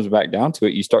whenever it comes back down to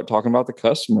it, you start talking about the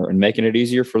customer and making it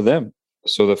easier for them.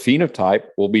 So the phenotype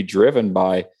will be driven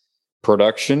by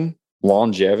production,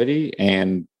 longevity,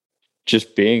 and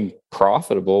just being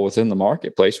profitable within the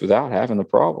marketplace without having the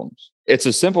problems. It's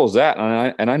as simple as that.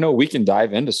 And I know we can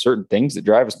dive into certain things that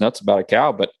drive us nuts about a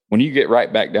cow, but when you get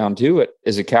right back down to it,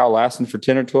 is a cow lasting for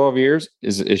 10 or 12 years?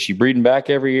 Is she breeding back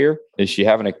every year? Is she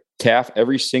having a calf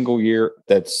every single year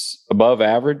that's above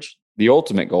average? The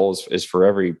ultimate goal is for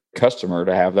every customer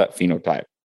to have that phenotype.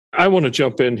 I want to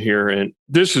jump in here, and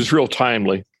this is real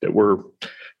timely that we're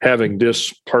having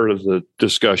this part of the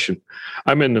discussion.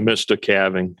 I'm in the midst of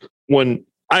calving. When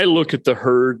I look at the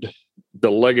herd,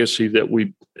 the legacy that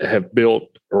we have built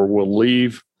or will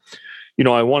leave,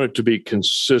 I want it to be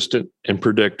consistent and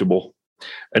predictable.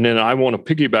 And then I want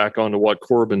to piggyback onto what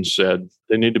Corbin said.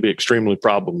 They need to be extremely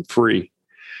problem-free.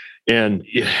 And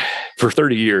for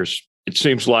 30 years, it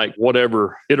seems like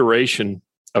whatever iteration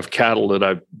of cattle that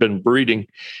I've been breeding,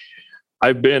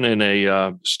 I've been in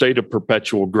a state of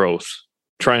perpetual growth,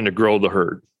 trying to grow the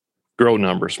herd, grow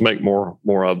numbers, make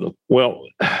more of them. Well,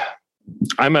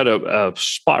 I'm at a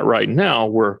spot right now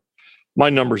where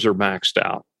my numbers are maxed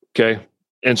out. Okay.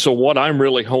 And so what I'm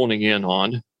really honing in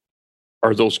on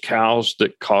are those cows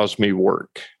that cause me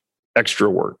work, extra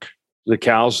work, the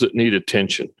cows that need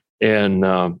attention. And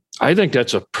I think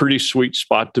that's a pretty sweet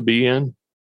spot to be in.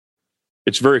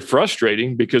 It's very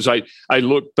frustrating because I'm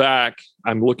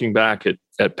looking back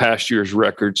at past year's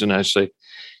records, and I say,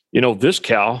 this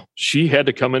cow, she had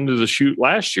to come into the chute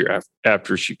last year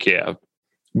after she calved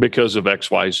because of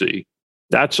XYZ.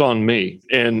 That's on me.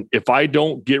 And if I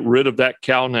don't get rid of that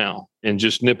cow now and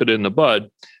just nip it in the bud,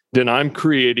 then I'm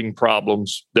creating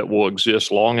problems that will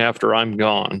exist long after I'm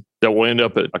gone, that will end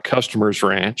up at a customer's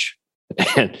ranch.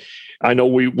 And I know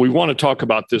we want to talk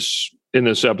about this in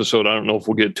this episode. I don't know if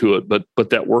we'll get to it, but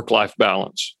that work-life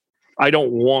balance. I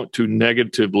don't want to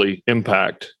negatively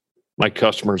impact my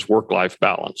customer's work-life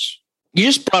balance. You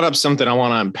just brought up something I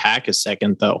want to unpack a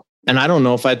second, though. And I don't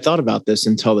know if I'd thought about this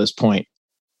until this point.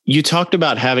 You talked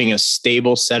about having a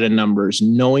stable set of numbers,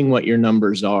 knowing what your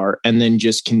numbers are, and then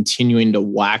just continuing to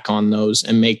whack on those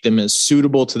and make them as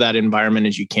suitable to that environment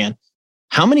as you can.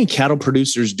 How many cattle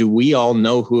producers do we all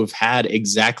know who have had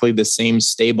exactly the same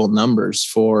stable numbers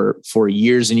for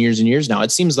years and years and years now?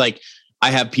 It seems like I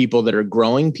have people that are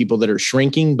growing, people that are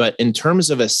shrinking, but in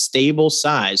terms of a stable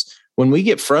size, when we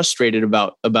get frustrated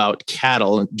about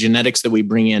cattle and genetics that we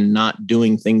bring in not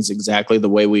doing things exactly the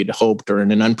way we'd hoped or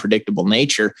in an unpredictable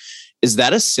nature, is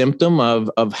that a symptom of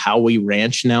how we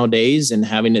ranch nowadays and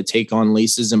having to take on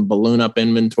leases and balloon up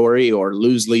inventory or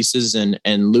lose leases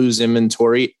and lose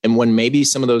inventory? And when maybe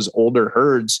some of those older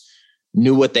herds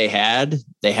knew what they had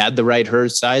the right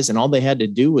herd size, and all they had to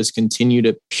do was continue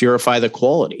to purify the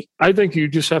quality. I think you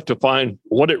just have to find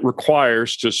what it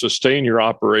requires to sustain your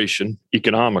operation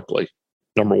economically,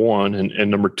 number one. And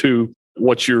number two,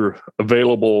 what's your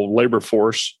available labor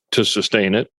force to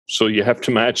sustain it? So you have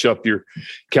to match up your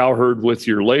cow herd with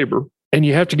your labor, and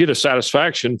you have to get a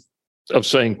satisfaction of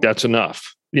saying that's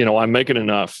enough. I'm making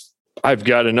enough. I've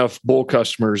got enough bull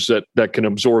customers that can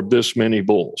absorb this many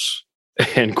bulls,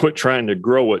 and quit trying to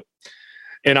grow it.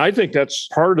 And I think that's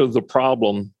part of the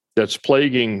problem that's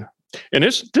plaguing. And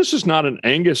this is not an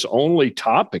Angus only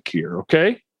topic here.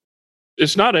 Okay.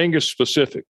 It's not Angus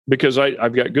specific, because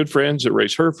I've got good friends that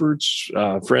raise Herefords,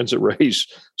 friends that raise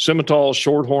Simmentals,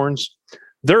 Shorthorns.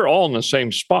 They're all in the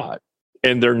same spot,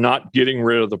 and they're not getting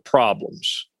rid of the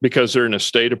problems because they're in a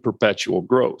state of perpetual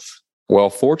growth. Well,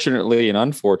 fortunately and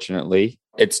unfortunately,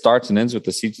 it starts and ends with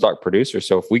the seed stock producer.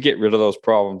 So if we get rid of those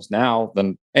problems now,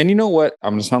 then, and you know what?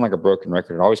 I'm going to sound like a broken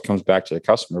record. It always comes back to the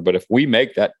customer. But if we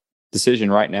make that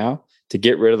decision right now to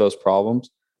get rid of those problems,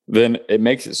 then it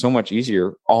makes it so much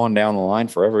easier on down the line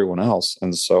for everyone else.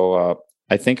 And so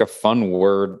I think a fun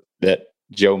word that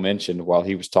Joe mentioned while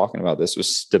he was talking about this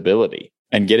was stability.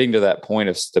 And getting to that point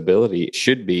of stability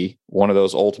should be one of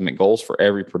those ultimate goals for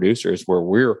every producer, is where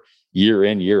we're year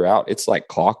in, year out. It's like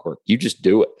clockwork. You just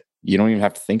do it. You don't even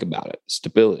have to think about it.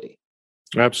 Stability.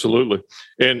 Absolutely.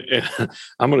 And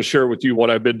I'm going to share with you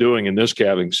what I've been doing in this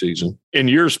calving season. In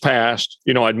years past,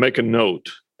 I'd make a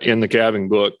note in the calving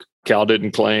book. Cow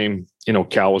didn't claim,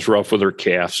 cow was rough with her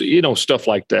calves, stuff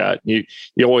like that. You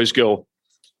always go,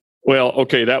 well,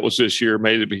 okay, that was this year.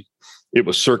 Maybe it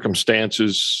was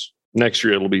circumstances. Next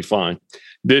year, it'll be fine.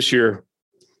 This year,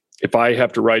 If I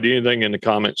have to write anything in the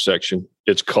comment section,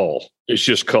 it's cull. It's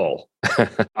just cull.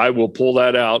 I will pull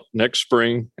that out next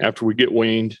spring after we get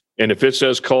weaned. And if it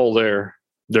says cull there,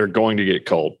 they're going to get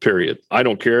culled, period. I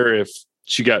don't care if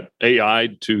she got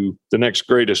AI'd to the next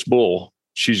greatest bull,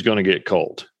 she's going to get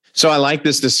culled. So I like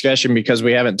this discussion because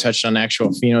we haven't touched on actual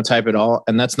phenotype at all.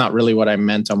 And that's not really what I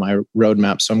meant on my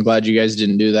roadmap. So I'm glad you guys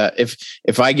didn't do that.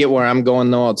 If I get where I'm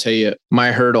going, though, I'll tell you,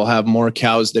 my herd will have more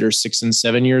cows that are 6 and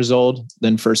 7 years old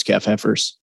than first calf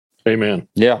heifers. Amen.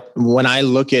 Yeah. When I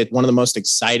look at one of the most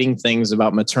exciting things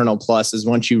about Maternal Plus is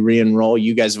once you re-enroll,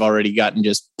 you guys have already gotten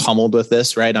just pummeled with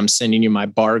this, right? I'm sending you my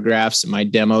bar graphs and my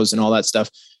demos and all that stuff.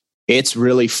 It's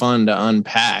really fun to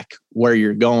unpack where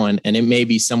you're going, and it may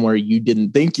be somewhere you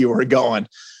didn't think you were going.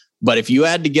 But if you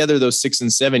add together those 6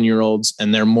 and 7 year olds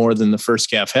and they're more than the first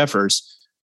calf heifers,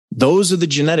 those are the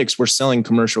genetics we're selling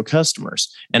commercial customers.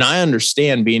 And I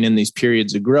understand being in these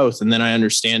periods of growth. And then I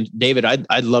understand, David,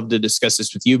 I'd love to discuss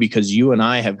this with you because you and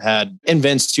I have had, and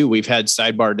Vince too, we've had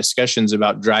sidebar discussions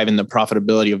about driving the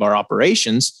profitability of our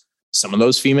operations. Some of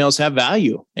those females have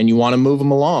value and you want to move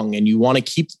them along and you want to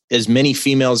keep as many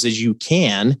females as you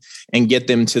can and get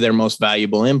them to their most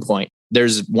valuable endpoint.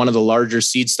 There's one of the larger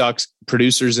seed stocks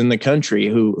producers in the country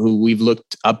who we've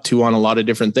looked up to on a lot of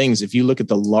different things. If you look at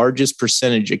the largest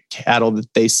percentage of cattle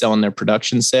that they sell in their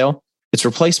production sale, it's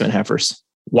replacement heifers.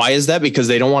 Why is that? Because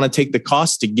they don't want to take the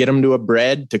cost to get them to a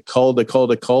bred, to cull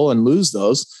and lose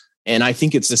those. And I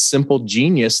think it's a simple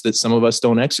genius that some of us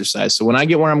don't exercise. So when I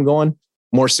get where I'm going,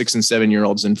 more 6 and 7 year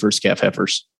olds than first calf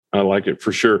heifers. I like it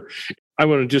for sure. I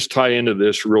want to just tie into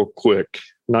this real quick.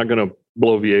 I'm not going to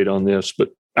bloviate on this, but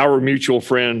our mutual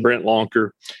friend, Brent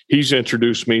Lonker, he's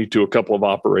introduced me to a couple of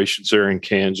operations there in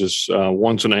Kansas.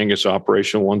 One's an Angus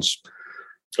operation, one's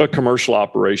a commercial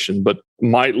operation, but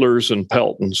Meitlers and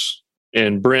Peltons.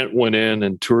 And Brent went in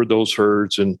and toured those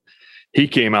herds, and he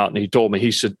came out and he told me,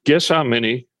 he said, guess how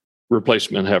many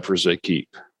replacement heifers they keep?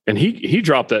 And he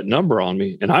dropped that number on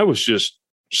me, and I was just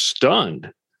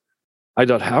stunned. I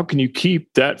thought, how can you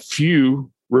keep that few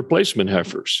replacement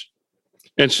heifers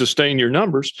and sustain your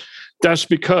numbers? That's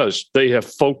because they have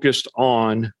focused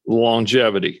on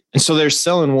longevity. And so they're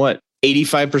selling what,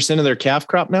 85% of their calf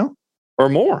crop now? Or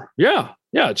more. Yeah.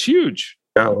 Yeah, it's huge.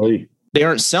 Golly. They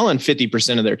aren't selling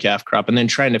 50% of their calf crop and then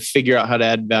trying to figure out how to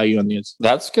add value on these.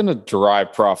 That's going to drive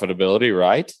profitability,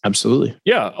 right? Absolutely.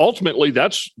 Yeah. Ultimately,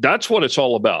 that's what it's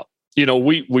all about. You know,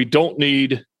 we don't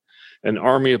need an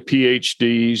army of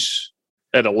PhDs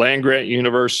at a land-grant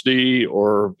university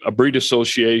or a breed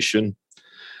association.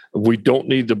 We don't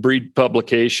need the breed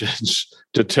publications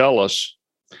to tell us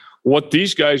what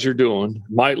these guys are doing,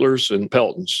 Meitlers and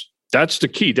Peltons. That's the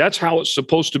key. That's how it's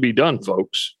supposed to be done,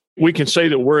 folks. We can say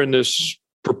that we're in this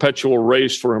perpetual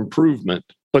race for improvement,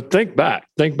 but think back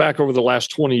over the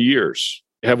last 20 years.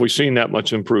 Have we seen that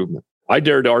much improvement? I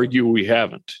dare to argue we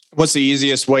haven't. What's the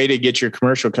easiest way to get your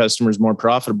commercial customers more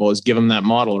profitable is give them that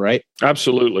model, right?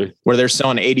 Absolutely. Where they're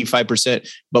selling 85%.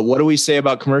 But what do we say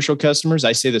about commercial customers?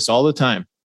 I say this all the time.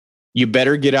 You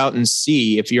better get out and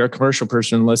see, if you're a commercial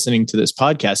person listening to this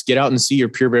podcast, get out and see your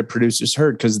purebred producers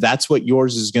herd, because that's what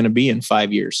yours is going to be in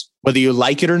 5 years. Whether you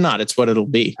like it or not, it's what it'll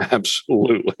be.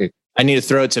 Absolutely. I need to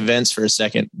throw it to Vince for a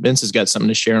second. Vince has got something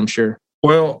to share, I'm sure.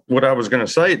 Well, what I was going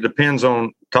to say, it depends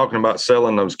on talking about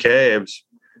selling those calves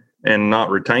and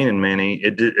not retaining many.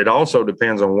 It also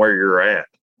depends on where you're at.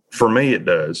 For me, it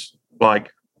does.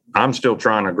 Like, I'm still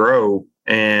trying to grow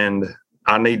and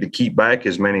I need to keep back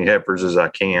as many heifers as I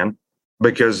can,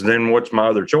 because then what's my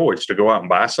other choice? To go out and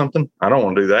buy something? I don't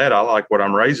want to do that. I like what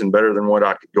I'm raising better than what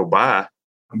I could go buy.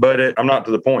 But I'm not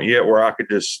to the point yet where I could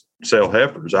just sell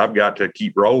heifers. I've got to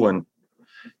keep rolling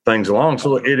things along.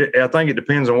 So I think it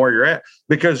depends on where you're at,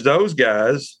 because those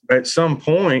guys at some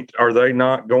point, are they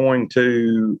not going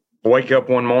to wake up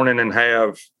one morning and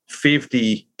have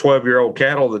 50 12-year-old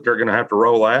cattle that they're going to have to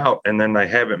roll out, and then they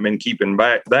haven't been keeping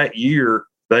back that year?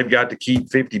 They've got to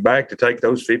keep 50 back to take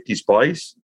those 50's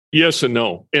place. Yes and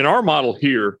no. In our model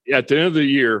here, at the end of the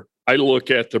year, I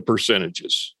look at the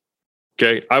percentages.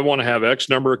 Okay. I want to have X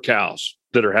number of cows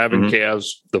that are having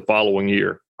calves the following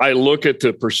year. I look at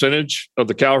the percentage of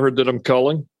the cow herd that I'm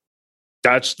culling.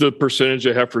 That's the percentage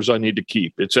of heifers I need to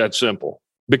keep. It's that simple,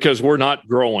 because we're not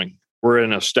growing. We're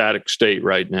in a static state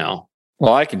right now.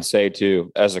 Well, I can say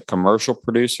too, as a commercial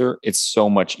producer, it's so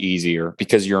much easier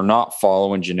because you're not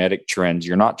following genetic trends.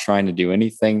 You're not trying to do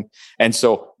anything. And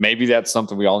so maybe that's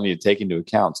something we all need to take into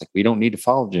account. It's like, we don't need to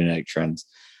follow genetic trends,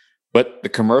 but the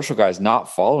commercial guy's not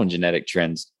following genetic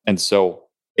trends. And so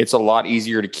it's a lot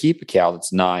easier to keep a cow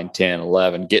that's 9, 10,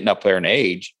 11, getting up there in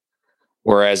age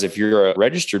Whereas if you're a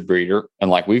registered breeder, and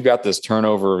like we've got this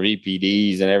turnover of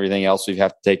EPDs and everything else we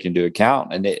have to take into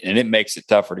account, and it makes it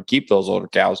tougher to keep those older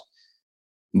cows.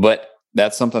 But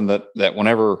that's something that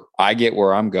whenever I get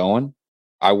where I'm going,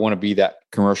 I want to be that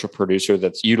commercial producer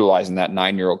that's utilizing that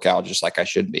 9-year-old cow just like I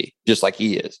should be, just like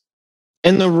he is.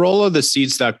 And the role of the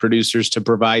seed stock producers to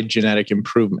provide genetic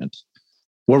improvement.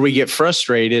 Where we get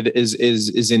frustrated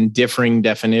is in differing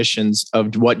definitions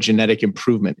of what genetic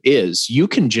improvement is. You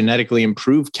can genetically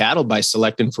improve cattle by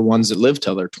selecting for ones that live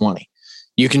till they're 20.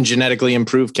 You can genetically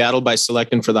improve cattle by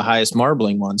selecting for the highest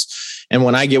marbling ones. And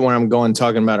when I get where I'm going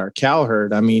talking about our cow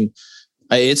herd, I mean,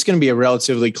 it's going to be a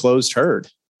relatively closed herd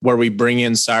where we bring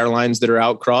in sire lines that are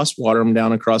outcrossed, water them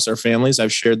down across our families.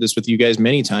 I've shared this with you guys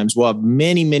many times. We'll have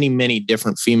many, many, many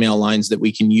different female lines that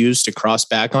we can use to cross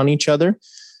back on each other.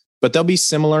 But they'll be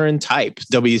similar in type.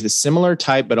 They'll be the similar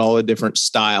type, but all a different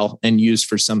style and used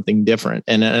for something different.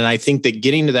 And I think that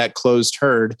getting to that closed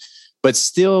herd, but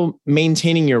still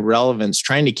maintaining your relevance,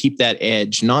 trying to keep that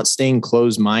edge, not staying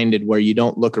closed-minded where you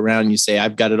don't look around and you say,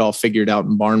 I've got it all figured out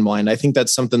in barn blind. I think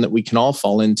that's something that we can all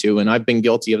fall into. And I've been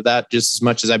guilty of that just as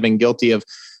much as I've been guilty of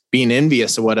being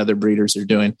envious of what other breeders are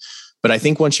doing. But I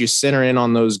think once you center in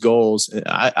on those goals,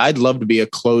 I'd love to be a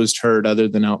closed herd other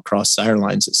than outcross sire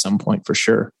lines at some point for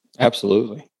sure.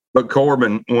 Absolutely. But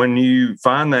Corbin, when you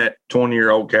find that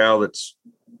 20-year-old cow that's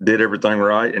did everything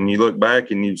right and you look back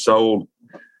and you sold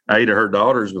 8 of her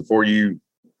daughters before you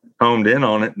homed in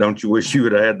on it, don't you wish you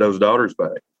would have had those daughters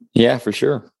back? Yeah, for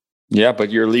sure. Yeah, but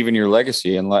you're leaving your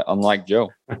legacy, unlike Joe.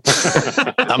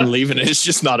 I'm leaving it. It's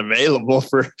just not available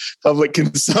for public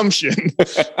consumption.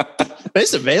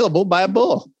 It's available by a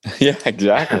bull. Yeah,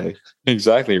 exactly.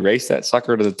 Exactly. Race that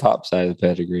sucker to the top side of the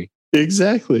pedigree.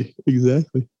 Exactly.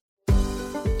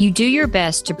 You do your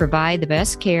best to provide the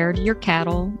best care to your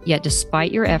cattle, yet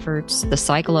despite your efforts, the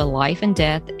cycle of life and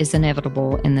death is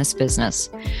inevitable in this business.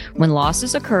 When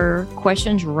losses occur,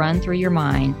 questions run through your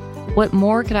mind. What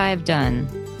more could I have done?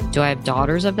 Do I have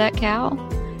daughters of that cow?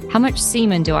 How much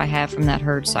semen do I have from that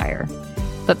herd sire?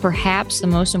 But perhaps the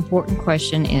most important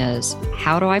question is,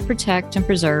 how do I protect and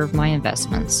preserve my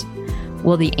investments?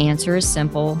 Well, the answer is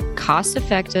simple,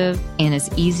 cost-effective, and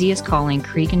as easy as calling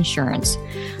Creek Insurance,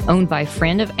 owned by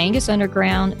friend of Angus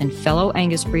Underground and fellow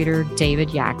Angus breeder David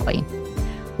Yackley.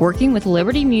 Working with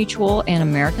Liberty Mutual and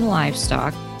American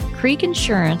Livestock, Creek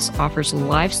Insurance offers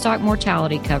livestock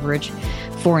mortality coverage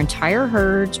for entire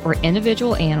herds or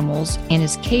individual animals and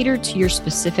is catered to your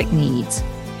specific needs.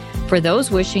 For those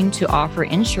wishing to offer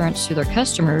insurance to their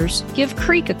customers, give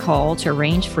Creek a call to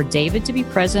arrange for David to be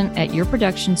present at your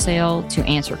production sale to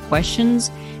answer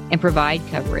questions and provide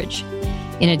coverage.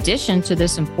 In addition to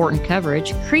this important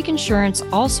coverage, Creek Insurance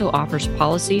also offers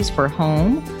policies for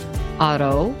home,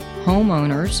 auto,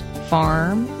 homeowners,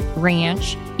 farm,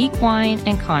 ranch, equine,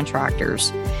 and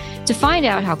contractors. To find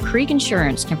out how Creek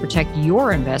Insurance can protect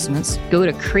your investments, go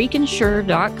to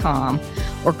creekinsure.com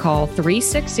or call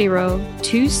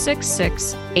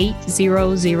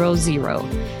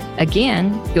 360-266-8000.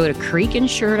 Again, go to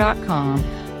creekinsure.com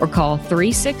or call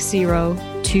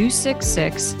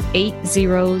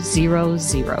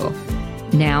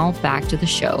 360-266-8000. Now back to the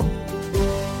show.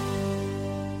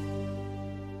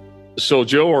 So,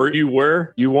 Joe, are you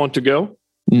where you want to go?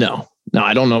 No,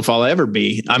 I don't know if I'll ever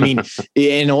be. I mean,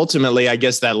 and ultimately, I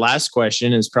guess that last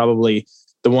question is probably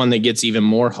the one that gets even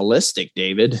more holistic,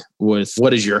 David, with what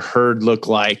does your herd look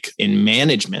like in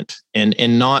management and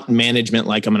not management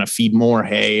like I'm going to feed more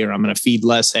hay or I'm going to feed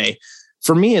less hay.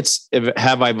 For me, it's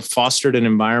have I fostered an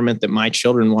environment that my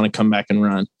children want to come back and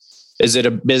run? Is it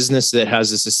a business that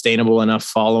has a sustainable enough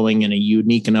following and a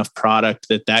unique enough product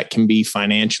that can be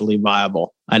financially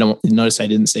viable? I don't notice I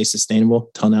didn't say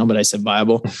sustainable till now, but I said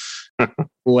viable.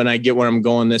 When I get where I'm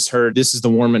going, this herd, this is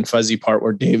the warm and fuzzy part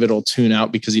where David will tune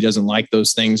out because he doesn't like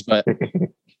those things. But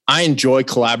I enjoy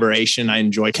collaboration. I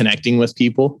enjoy connecting with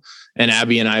people. And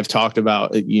Abby and I have talked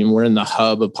about, we're in the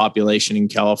hub of population in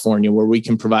California where we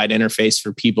can provide interface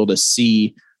for people to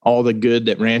see all the good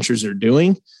that ranchers are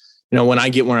doing. When I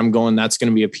get where I'm going, that's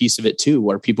going to be a piece of it too,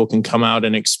 where people can come out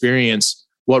and experience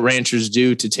what ranchers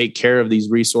do to take care of these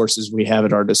resources we have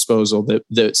at our disposal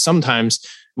that sometimes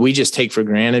we just take for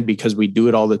granted because we do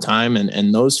it all the time.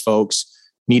 And those folks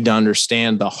need to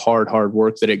understand the hard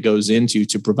work that it goes into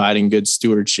providing good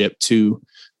stewardship to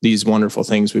these wonderful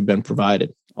things we've been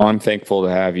provided. I'm thankful to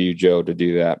have you, Joe, to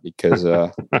do that because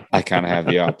I kind of have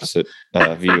the opposite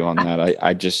view on that.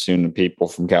 I just assume the people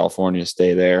from California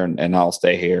stay there and I'll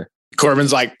stay here.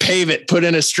 Corbin's like, pave it, put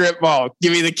in a strip mall,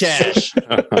 give me the cash.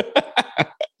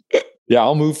 Yeah,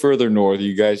 I'll move further north.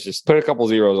 You guys just put a couple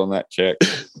zeros on that check.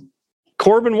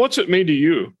 Corbin, what's it mean to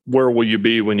you? Where will you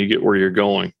be when you get where you're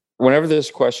going? Whenever this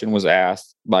question was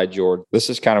asked by George, this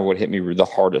is kind of what hit me the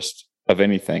hardest of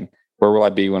anything. Where will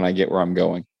I be when I get where I'm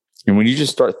going? And when you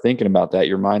just start thinking about that,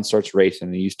 your mind starts racing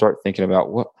and you start thinking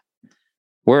about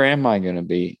where am I going to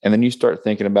be? And then you start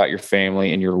thinking about your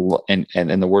family and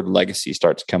and the word legacy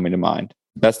starts coming to mind.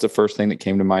 That's the first thing that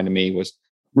came to mind to me was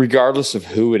regardless of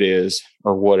who it is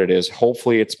or what it is,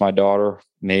 hopefully it's my daughter.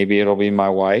 Maybe it'll be my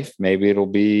wife. Maybe it'll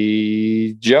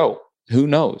be Joe. Who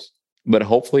knows? But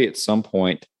hopefully at some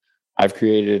point I've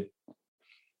created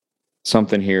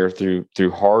something here through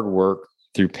hard work,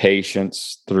 through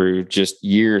patience, through just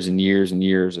years and years and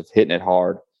years of hitting it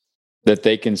hard, that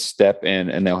they can step in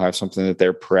and they'll have something that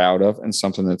they're proud of and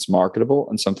something that's marketable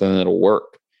and something that'll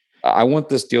work. I want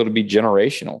this deal to be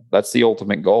generational. That's the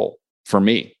ultimate goal for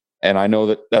me. And I know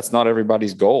that that's not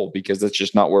everybody's goal because that's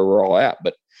just not where we're all at.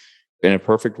 But in a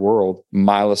perfect world,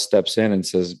 Mila steps in and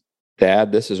says,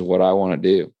 Dad, this is what I want to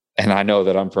do. And I know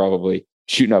that I'm probably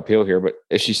shooting uphill here, but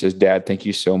if she says, Dad, thank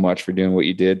you so much for doing what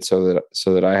you did so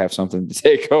that I have something to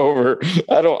take over.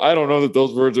 I don't know that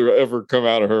those words will ever come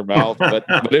out of her mouth, but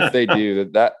if they do,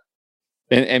 that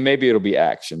and maybe it'll be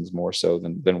actions more so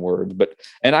than words. But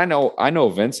and I know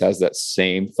Vince has that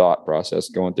same thought process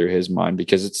going through his mind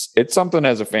because it's something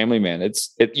as a family man.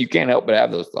 You can't help but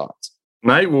have those thoughts.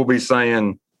 Nate will be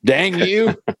saying, dang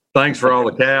you. Thanks for all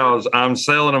the cows. I'm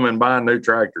selling them and buying new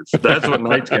tractors. That's what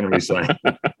Nate's going to be saying.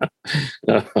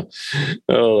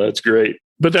 Oh, that's great.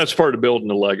 But that's part of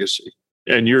building a legacy.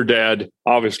 And your dad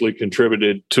obviously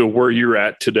contributed to where you're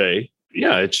at today.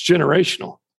 Yeah, it's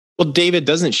generational. Well, David,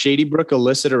 doesn't Shady Brook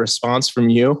elicit a response from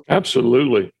you?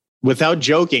 Absolutely. Without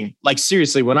joking. Like,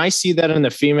 seriously, when I see that on the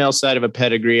female side of a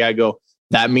pedigree, I go,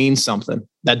 that means something.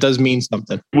 That does mean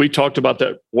something. We talked about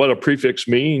that, what a prefix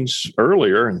means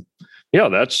earlier. And yeah,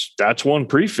 that's one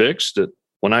prefix that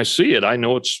when I see it, I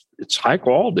know it's high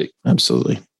quality.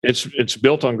 Absolutely. It's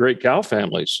built on great cow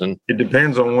families. And it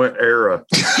depends on what era.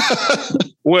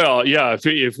 Well, yeah,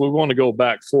 if we want to go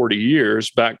back 40 years,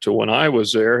 back to when I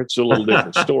was there, it's a little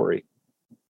different story.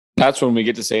 That's when we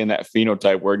get to say in that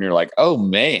phenotype word and you're like, oh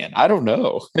man, I don't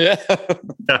know.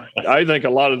 I think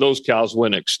a lot of those cows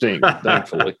went extinct,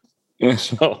 thankfully.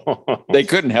 So they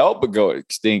couldn't help but go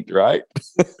extinct, right?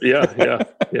 Yeah.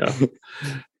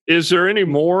 Is there any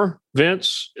more,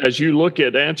 Vince, as you look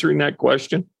at answering that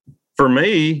question? For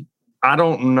me, I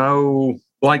don't know.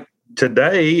 Like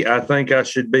today, I think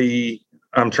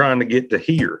I'm trying to get to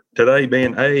here. Today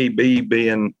being A, B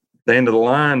being the end of the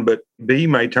line, but B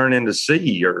may turn into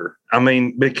C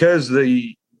because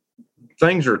the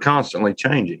things are constantly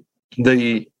changing.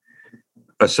 The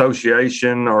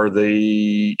association or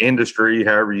the industry,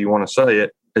 however you want to say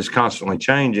it, is constantly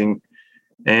changing.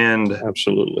 And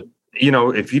absolutely,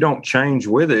 if you don't change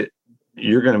with it,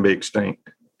 you're going to be extinct.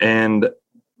 And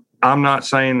I'm not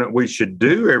saying that we should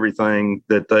do everything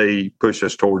that they push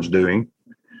us towards doing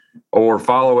or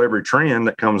follow every trend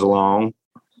that comes along.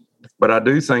 But I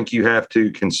do think you have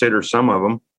to consider some of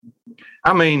them.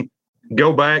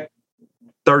 Go back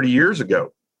 30 years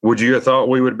ago. Would you have thought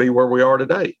we would be where we are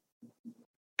today?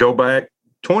 Go back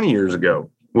 20 years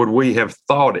ago. Would we have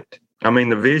thought it?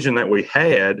 The vision that we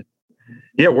had,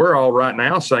 we're all right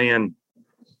now saying,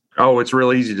 oh, it's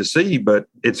real easy to see, but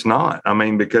it's not.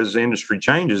 Because the industry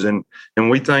changes and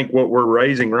we think what we're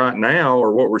raising right now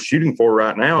or what we're shooting for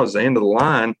right now is the end of the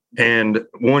line. And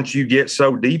once you get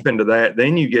so deep into that,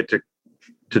 then you get to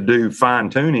do fine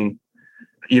tuning.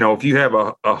 If you have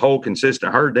a whole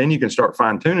consistent herd, then you can start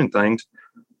fine tuning things.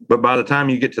 But by the time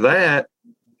you get to that,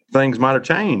 things might have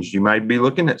changed. You might be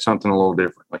looking at something a little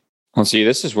differently. Well, see,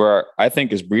 this is where I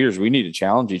think as breeders, we need to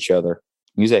challenge each other.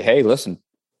 You say, hey, listen,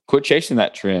 quit chasing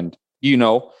that trend.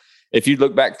 If you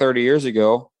look back 30 years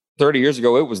ago,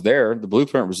 it was there. The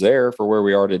blueprint was there for where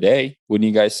we are today. Wouldn't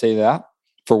you guys say that?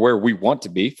 For where we want to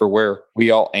be, for where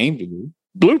we all aim to be.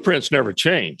 Blueprint's never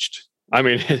changed.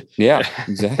 Yeah,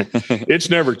 exactly. It's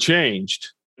never changed.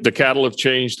 The cattle have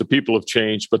changed, the people have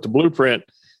changed, but the blueprint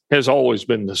has always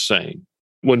been the same.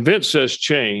 When Vince says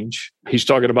change, he's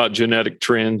talking about genetic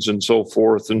trends and so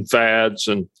forth and fads.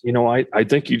 And, I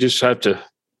think you just have to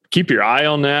keep your eye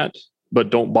on that, but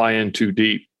don't buy in too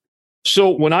deep. So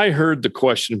when I heard the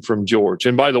question from George,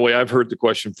 and by the way, I've heard the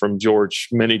question from George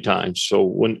many times. So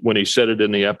when he said it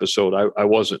in the episode, I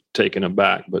wasn't taken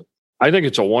aback, but I think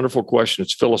it's a wonderful question.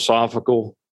 It's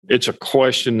philosophical. It's a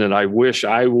question that I wish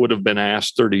I would have been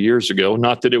asked 30 years ago.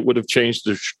 Not that it would have changed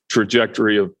the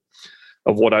trajectory of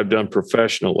what I've done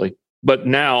professionally, but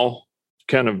now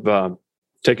kind of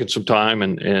taking some time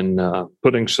and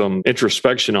putting some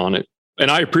introspection on it. And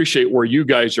I appreciate where you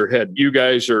guys are headed. You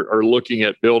guys are looking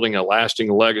at building a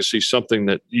lasting legacy, something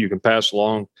that you can pass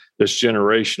along that's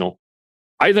generational.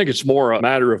 I think it's more a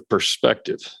matter of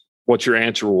perspective, what your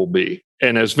answer will be.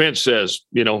 And as Vince says,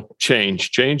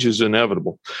 change is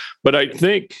inevitable. But I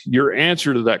think your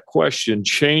answer to that question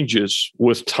changes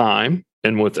with time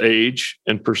and with age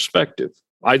and perspective.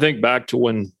 I think back to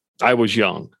when I was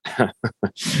young,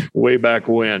 way back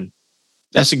when.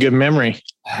 That's a good memory.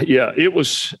 Yeah, it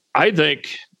was. I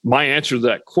think my answer to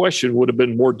that question would have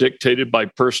been more dictated by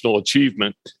personal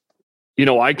achievement.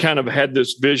 I kind of had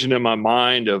this vision in my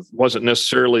mind of, wasn't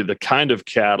necessarily the kind of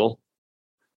cattle,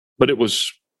 but it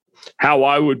was how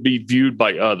I would be viewed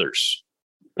by others.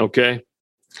 Okay.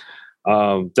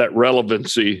 That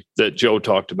relevancy that Joe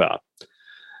talked about.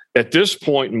 At this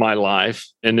point in my life,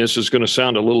 and this is going to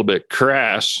sound a little bit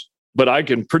crass, but I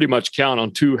can pretty much count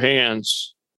on two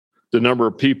hands the number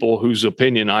of people whose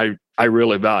opinion I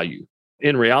really value.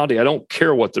 In reality, I don't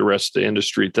care what the rest of the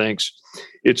industry thinks.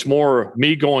 It's more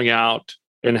me going out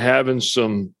and having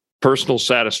some personal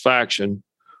satisfaction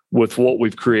with what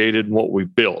we've created and what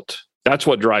we've built. That's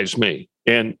what drives me.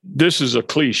 And this is a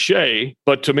cliche,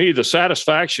 but to me, the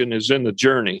satisfaction is in the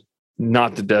journey,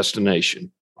 not the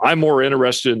destination. I'm more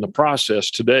interested in the process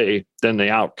today than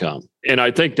the outcome. And I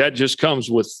think that just comes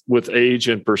with age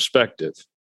and perspective.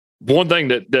 One thing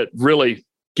that really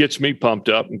gets me pumped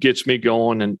up and gets me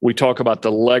going, and we talk about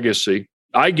the legacy,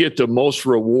 I get the most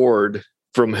reward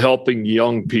from helping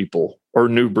young people or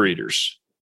new breeders.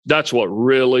 That's what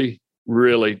really,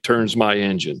 really turns my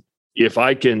engine. If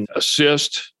I can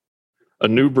assist a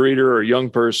new breeder or a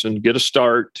young person get a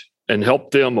start and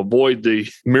help them avoid the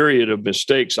myriad of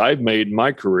mistakes I've made in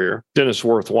my career, then it's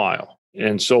worthwhile.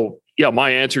 And so, yeah, my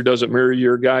answer doesn't mirror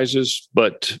your guys's,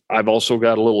 but I've also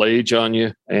got a little age on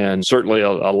you and certainly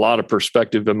a lot of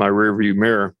perspective in my rearview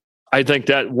mirror. I think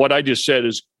that what I just said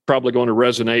is probably going to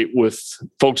resonate with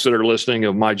folks that are listening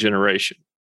of my generation.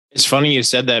 It's funny you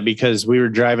said that because we were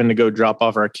driving to go drop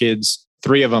off our kids,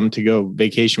 3 of them, to go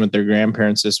vacation with their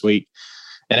grandparents this week.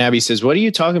 And Abby says, "What are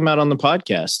you talking about on the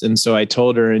podcast?" And so I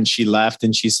told her, and she laughed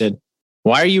and she said,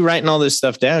 "Why are you writing all this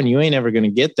stuff down? You ain't ever going to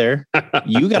get there.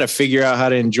 You got to figure out how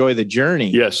to enjoy the journey."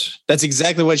 Yes. That's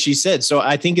exactly what she said. So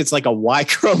I think it's like a Y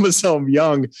chromosome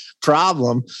young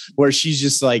problem where she's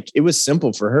just like, it was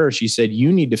simple for her. She said,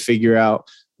 you need to figure out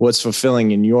what's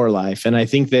fulfilling in your life. And I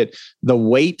think that the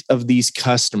weight of these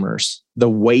customers, the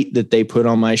weight that they put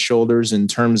on my shoulders in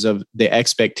terms of the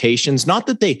expectations, not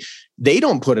that they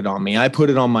don't put it on me, I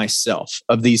put it on myself,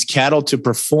 of these cattle to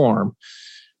perform.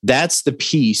 That's the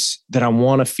piece that I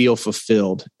want to feel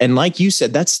fulfilled. And like you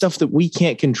said, that's stuff that we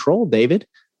can't control, David.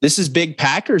 This is big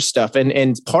Packers stuff.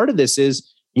 And part of this is,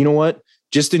 you know what?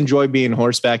 Just enjoy being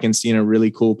horseback and seeing a really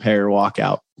cool pair walk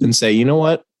out and say, you know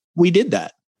what? We did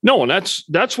that. No, and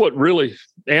that's what really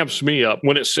amps me up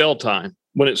when it's sell time.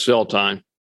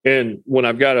 And when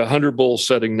I've got 100 bulls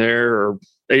sitting there, or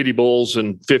 80 bulls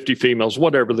and 50 females,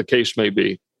 whatever the case may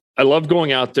be. I love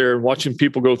going out there and watching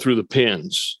people go through the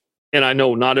pens. And I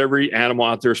know not every animal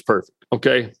out there is perfect,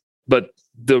 okay? But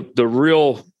the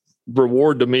real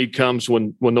reward to me comes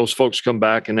when those folks come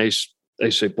back and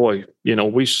they say, boy,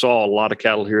 we saw a lot of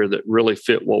cattle here that really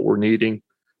fit what we're needing.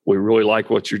 We really like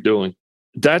what you're doing.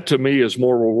 That to me is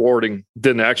more rewarding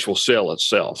than the actual sale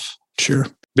itself. Sure.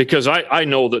 Because I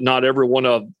know that not every one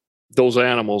of those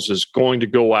animals is going to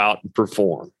go out and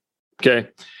perform, okay?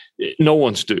 No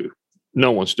one's do.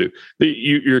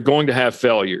 You're going to have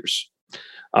failures.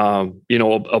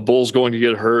 A bull's going to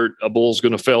get hurt. A bull's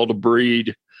going to fail to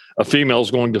breed. A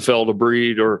female's going to fail to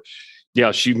breed. Or,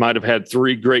 she might have had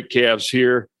 3 great calves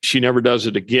here. She never does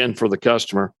it again for the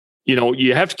customer.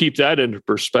 You have to keep that into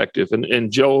perspective.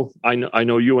 And Joe, I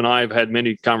know you and I have had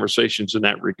many conversations in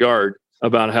that regard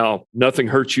about how nothing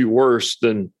hurts you worse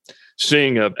than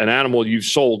seeing an animal you've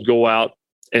sold go out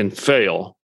and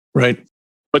fail. Right.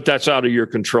 But that's out of your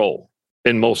control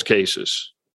in most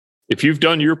cases. If you've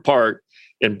done your part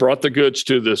and brought the goods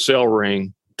to the sale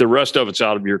ring, the rest of it's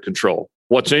out of your control.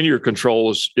 What's in your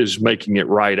control is making it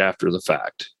right after the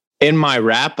fact. In my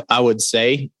wrap, I would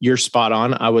say, you're spot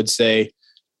on. I would say,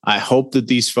 I hope that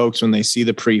these folks, when they see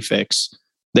the prefix,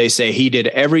 they say he did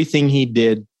everything he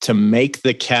did to make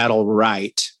the cattle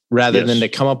right, rather than to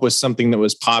come up with something that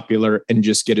was popular and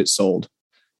just get it sold.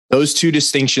 Those 2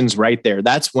 distinctions right there.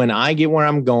 That's when I get where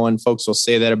I'm going. Folks will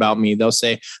say that about me. They'll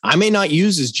say, I may not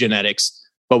use his genetics,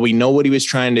 but we know what he was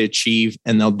trying to achieve,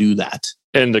 and they'll do that.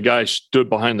 And the guy stood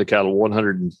behind the cattle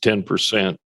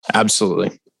 110%.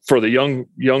 Absolutely. For the young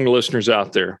listeners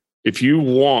out there, if you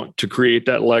want to create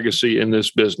that legacy in this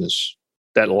business,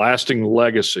 that lasting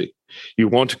legacy, You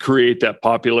want to create that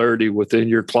popularity within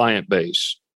your client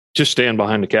base. Just stand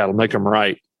behind the cattle, make them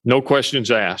right. No questions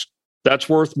asked. That's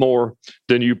worth more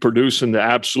than you producing the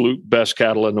absolute best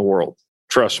cattle in the world.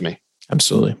 Trust me.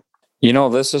 Absolutely.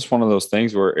 This is one of those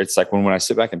things where it's like when I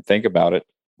sit back and think about it,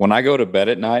 when I go to bed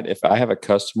at night, if I have a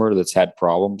customer that's had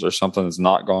problems or something that's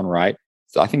not gone right,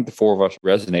 I think the four of us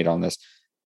resonate on this.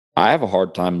 I have a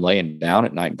hard time laying down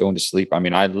at night and going to sleep. I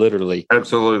mean, I literally,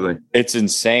 absolutely, it's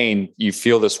insane. You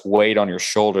feel this weight on your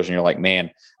shoulders and you're like,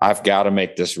 man, I've got to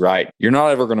make this right. You're not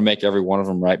ever going to make every one of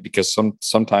them right because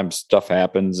sometimes stuff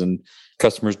happens and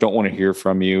customers don't want to hear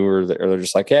from you, or they're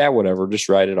just like, yeah, whatever, just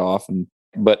write it off.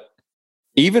 But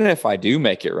even if I do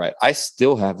make it right, I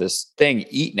still have this thing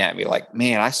eating at me like,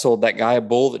 man, I sold that guy a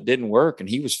bull that didn't work and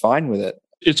he was fine with it.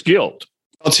 It's guilt.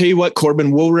 I'll tell you what,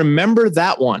 Corbin, we'll remember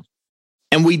that one.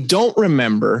 And we don't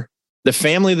remember the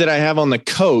family that I have on the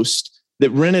coast that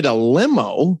rented a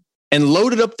limo and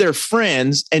loaded up their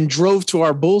friends and drove to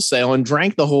our bull sale and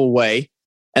drank the whole way.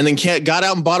 And then got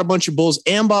out and bought a bunch of bulls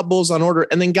and bought bulls on order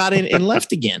and then got in and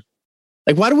left again.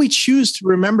 Like, why do we choose to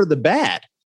remember the bad?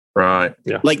 Right.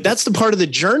 Yeah. Like, that's the part of the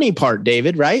journey part,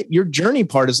 David, right? Your journey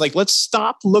part is like, let's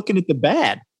stop looking at the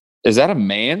bad. Is that a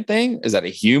man thing? Is that a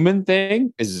human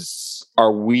thing?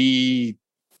 Are we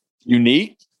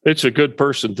unique? It's a good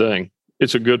person thing.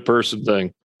 It's a good person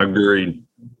thing. Agreed.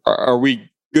 Are we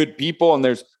good people? And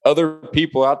there's other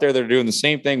people out there that are doing the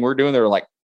same thing we're doing. They're like,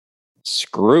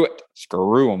 screw it.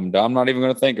 Screw them. I'm not even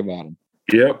going to think about them.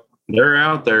 Yep. They're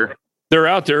out there. They're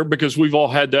out there because we've all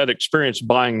had that experience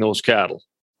buying those cattle.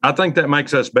 I think that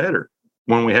makes us better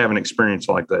when we have an experience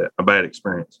like that, a bad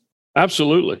experience.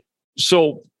 Absolutely.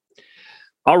 So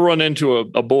I'll run into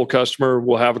a bull customer.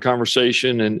 We'll have a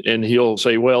conversation and he'll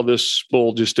say, well, this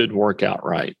bull just didn't work out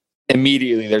right.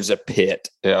 Immediately there's a pit.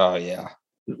 Oh, yeah.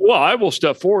 Well, I will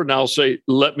step forward and I'll say,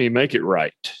 let me make it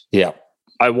right. Yeah.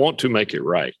 I want to make it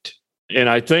right. And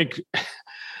I think,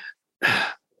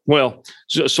 well,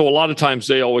 so a lot of times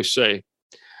they always say,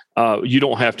 you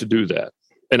don't have to do that.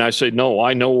 And I say, no,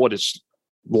 I know what it's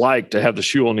like to have the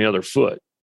shoe on the other foot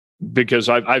because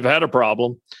I've had a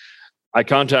problem. I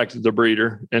contacted the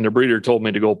breeder and the breeder told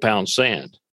me to go pound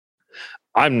sand.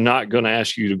 I'm not going to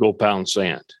ask you to go pound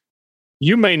sand.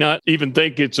 You may not even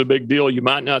think it's a big deal. You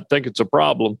might not think it's a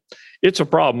problem. It's a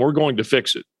problem. We're going to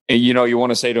fix it. And you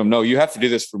want to say to them, no, you have to do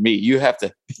this for me. You have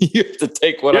to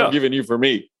take what I'm giving you for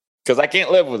me because I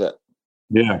can't live with it.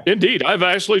 Yeah, indeed. I've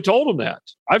actually told them that.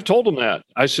 I've told them that.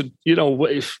 I said,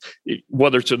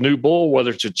 whether it's a new bull,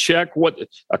 whether it's a check,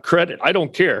 a credit, I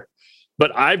don't care.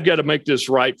 But I've got to make this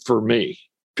right for me,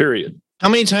 period. How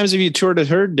many times have you toured a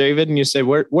herd, David, and you say,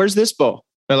 where's this bull?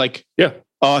 They're like, yeah.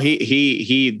 Oh,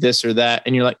 he this or that.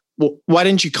 And you're like, well, why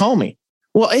didn't you call me?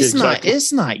 Well,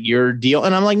 it's not your deal.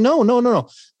 And I'm like, no.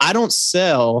 I don't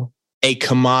sell a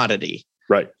commodity.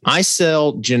 Right. I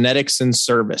sell genetics and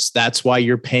service. That's why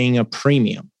you're paying a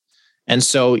premium. And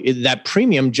so that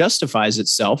premium justifies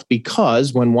itself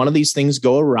because when one of these things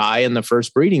go awry in the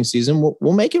first breeding season,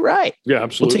 we'll make it right. Yeah,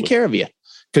 absolutely. We'll take care of you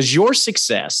because your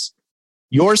success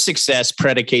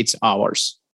predicates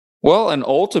ours. Well, and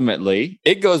ultimately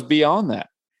it goes beyond that.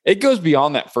 It goes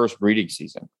beyond that first breeding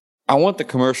season. I want the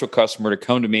commercial customer to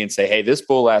come to me and say, hey, this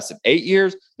bull lasted 8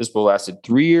 years. This bull lasted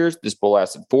 3 years. This bull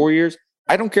lasted 4 years.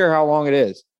 I don't care how long it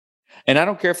is. And I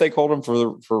don't care if they called them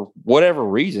for whatever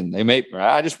reason.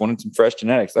 I just wanted some fresh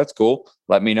genetics. That's cool.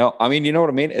 Let me know. I mean, you know what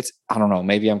I mean? I don't know.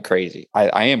 Maybe I'm crazy.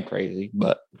 I am crazy,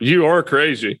 but. You are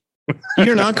crazy.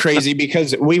 You're not crazy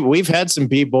because we've had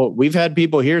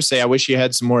people here say, I wish you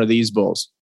had some more of these bulls.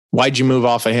 Why'd you move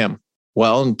off of him?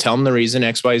 Well, and tell them the reason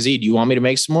XYZ. Do you want me to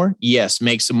make some more? Yes,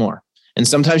 make some more. And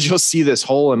sometimes you'll see this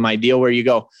hole in my deal where you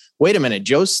go, wait a minute,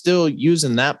 Joe's still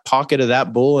using that pocket of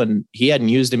that bull and he hadn't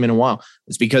used him in a while.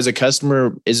 It's because a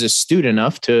customer is astute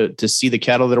enough to see the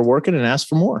cattle that are working and ask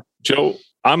for more. Joe,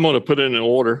 I'm going to put in an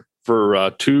order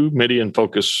for 2 Midian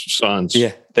Focus Sons.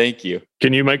 Yeah, thank you.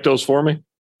 Can you make those for me?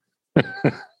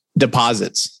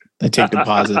 Deposits. I take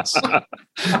deposits.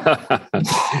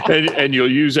 and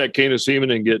you'll use that cane of semen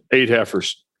and get 8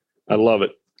 heifers. I love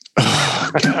it.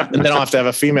 And then I'll have to have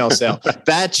a female sale.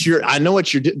 I know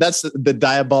what you're doing. That's the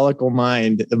diabolical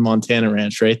mind of Montana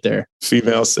Ranch right there.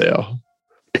 Female sale.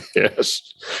 Yes.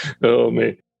 Oh,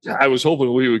 man. I was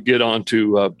hoping we would get on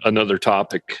to another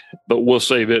topic, but we'll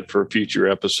save it for a future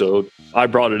episode. I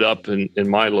brought it up in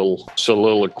my little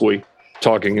soliloquy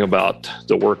talking about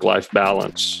the work-life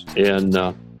balance. And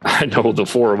I know the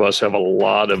 4 of us have a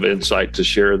lot of insight to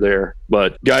share there.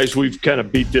 But guys, we've kind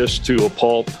of beat this to a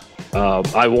pulp.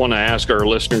 I want to ask our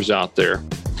listeners out there,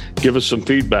 give us some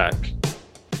feedback.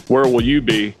 Where will you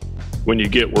be when you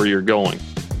get where you're going?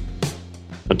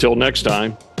 Until next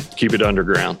time, keep it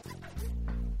underground.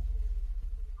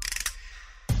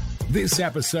 This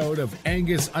episode of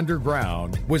Angus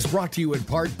Underground was brought to you in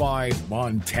part by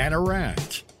Montana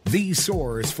Ranch, the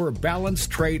source for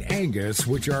balanced trait Angus,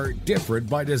 which are different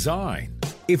by design.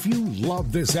 If you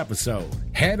love this episode,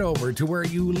 head over to where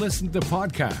you listen to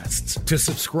podcasts to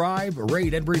subscribe,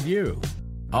 rate, and review.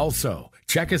 Also,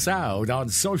 check us out on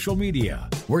social media,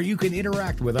 where you can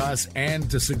interact with us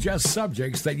and to suggest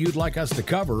subjects that you'd like us to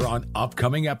cover on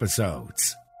upcoming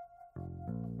episodes.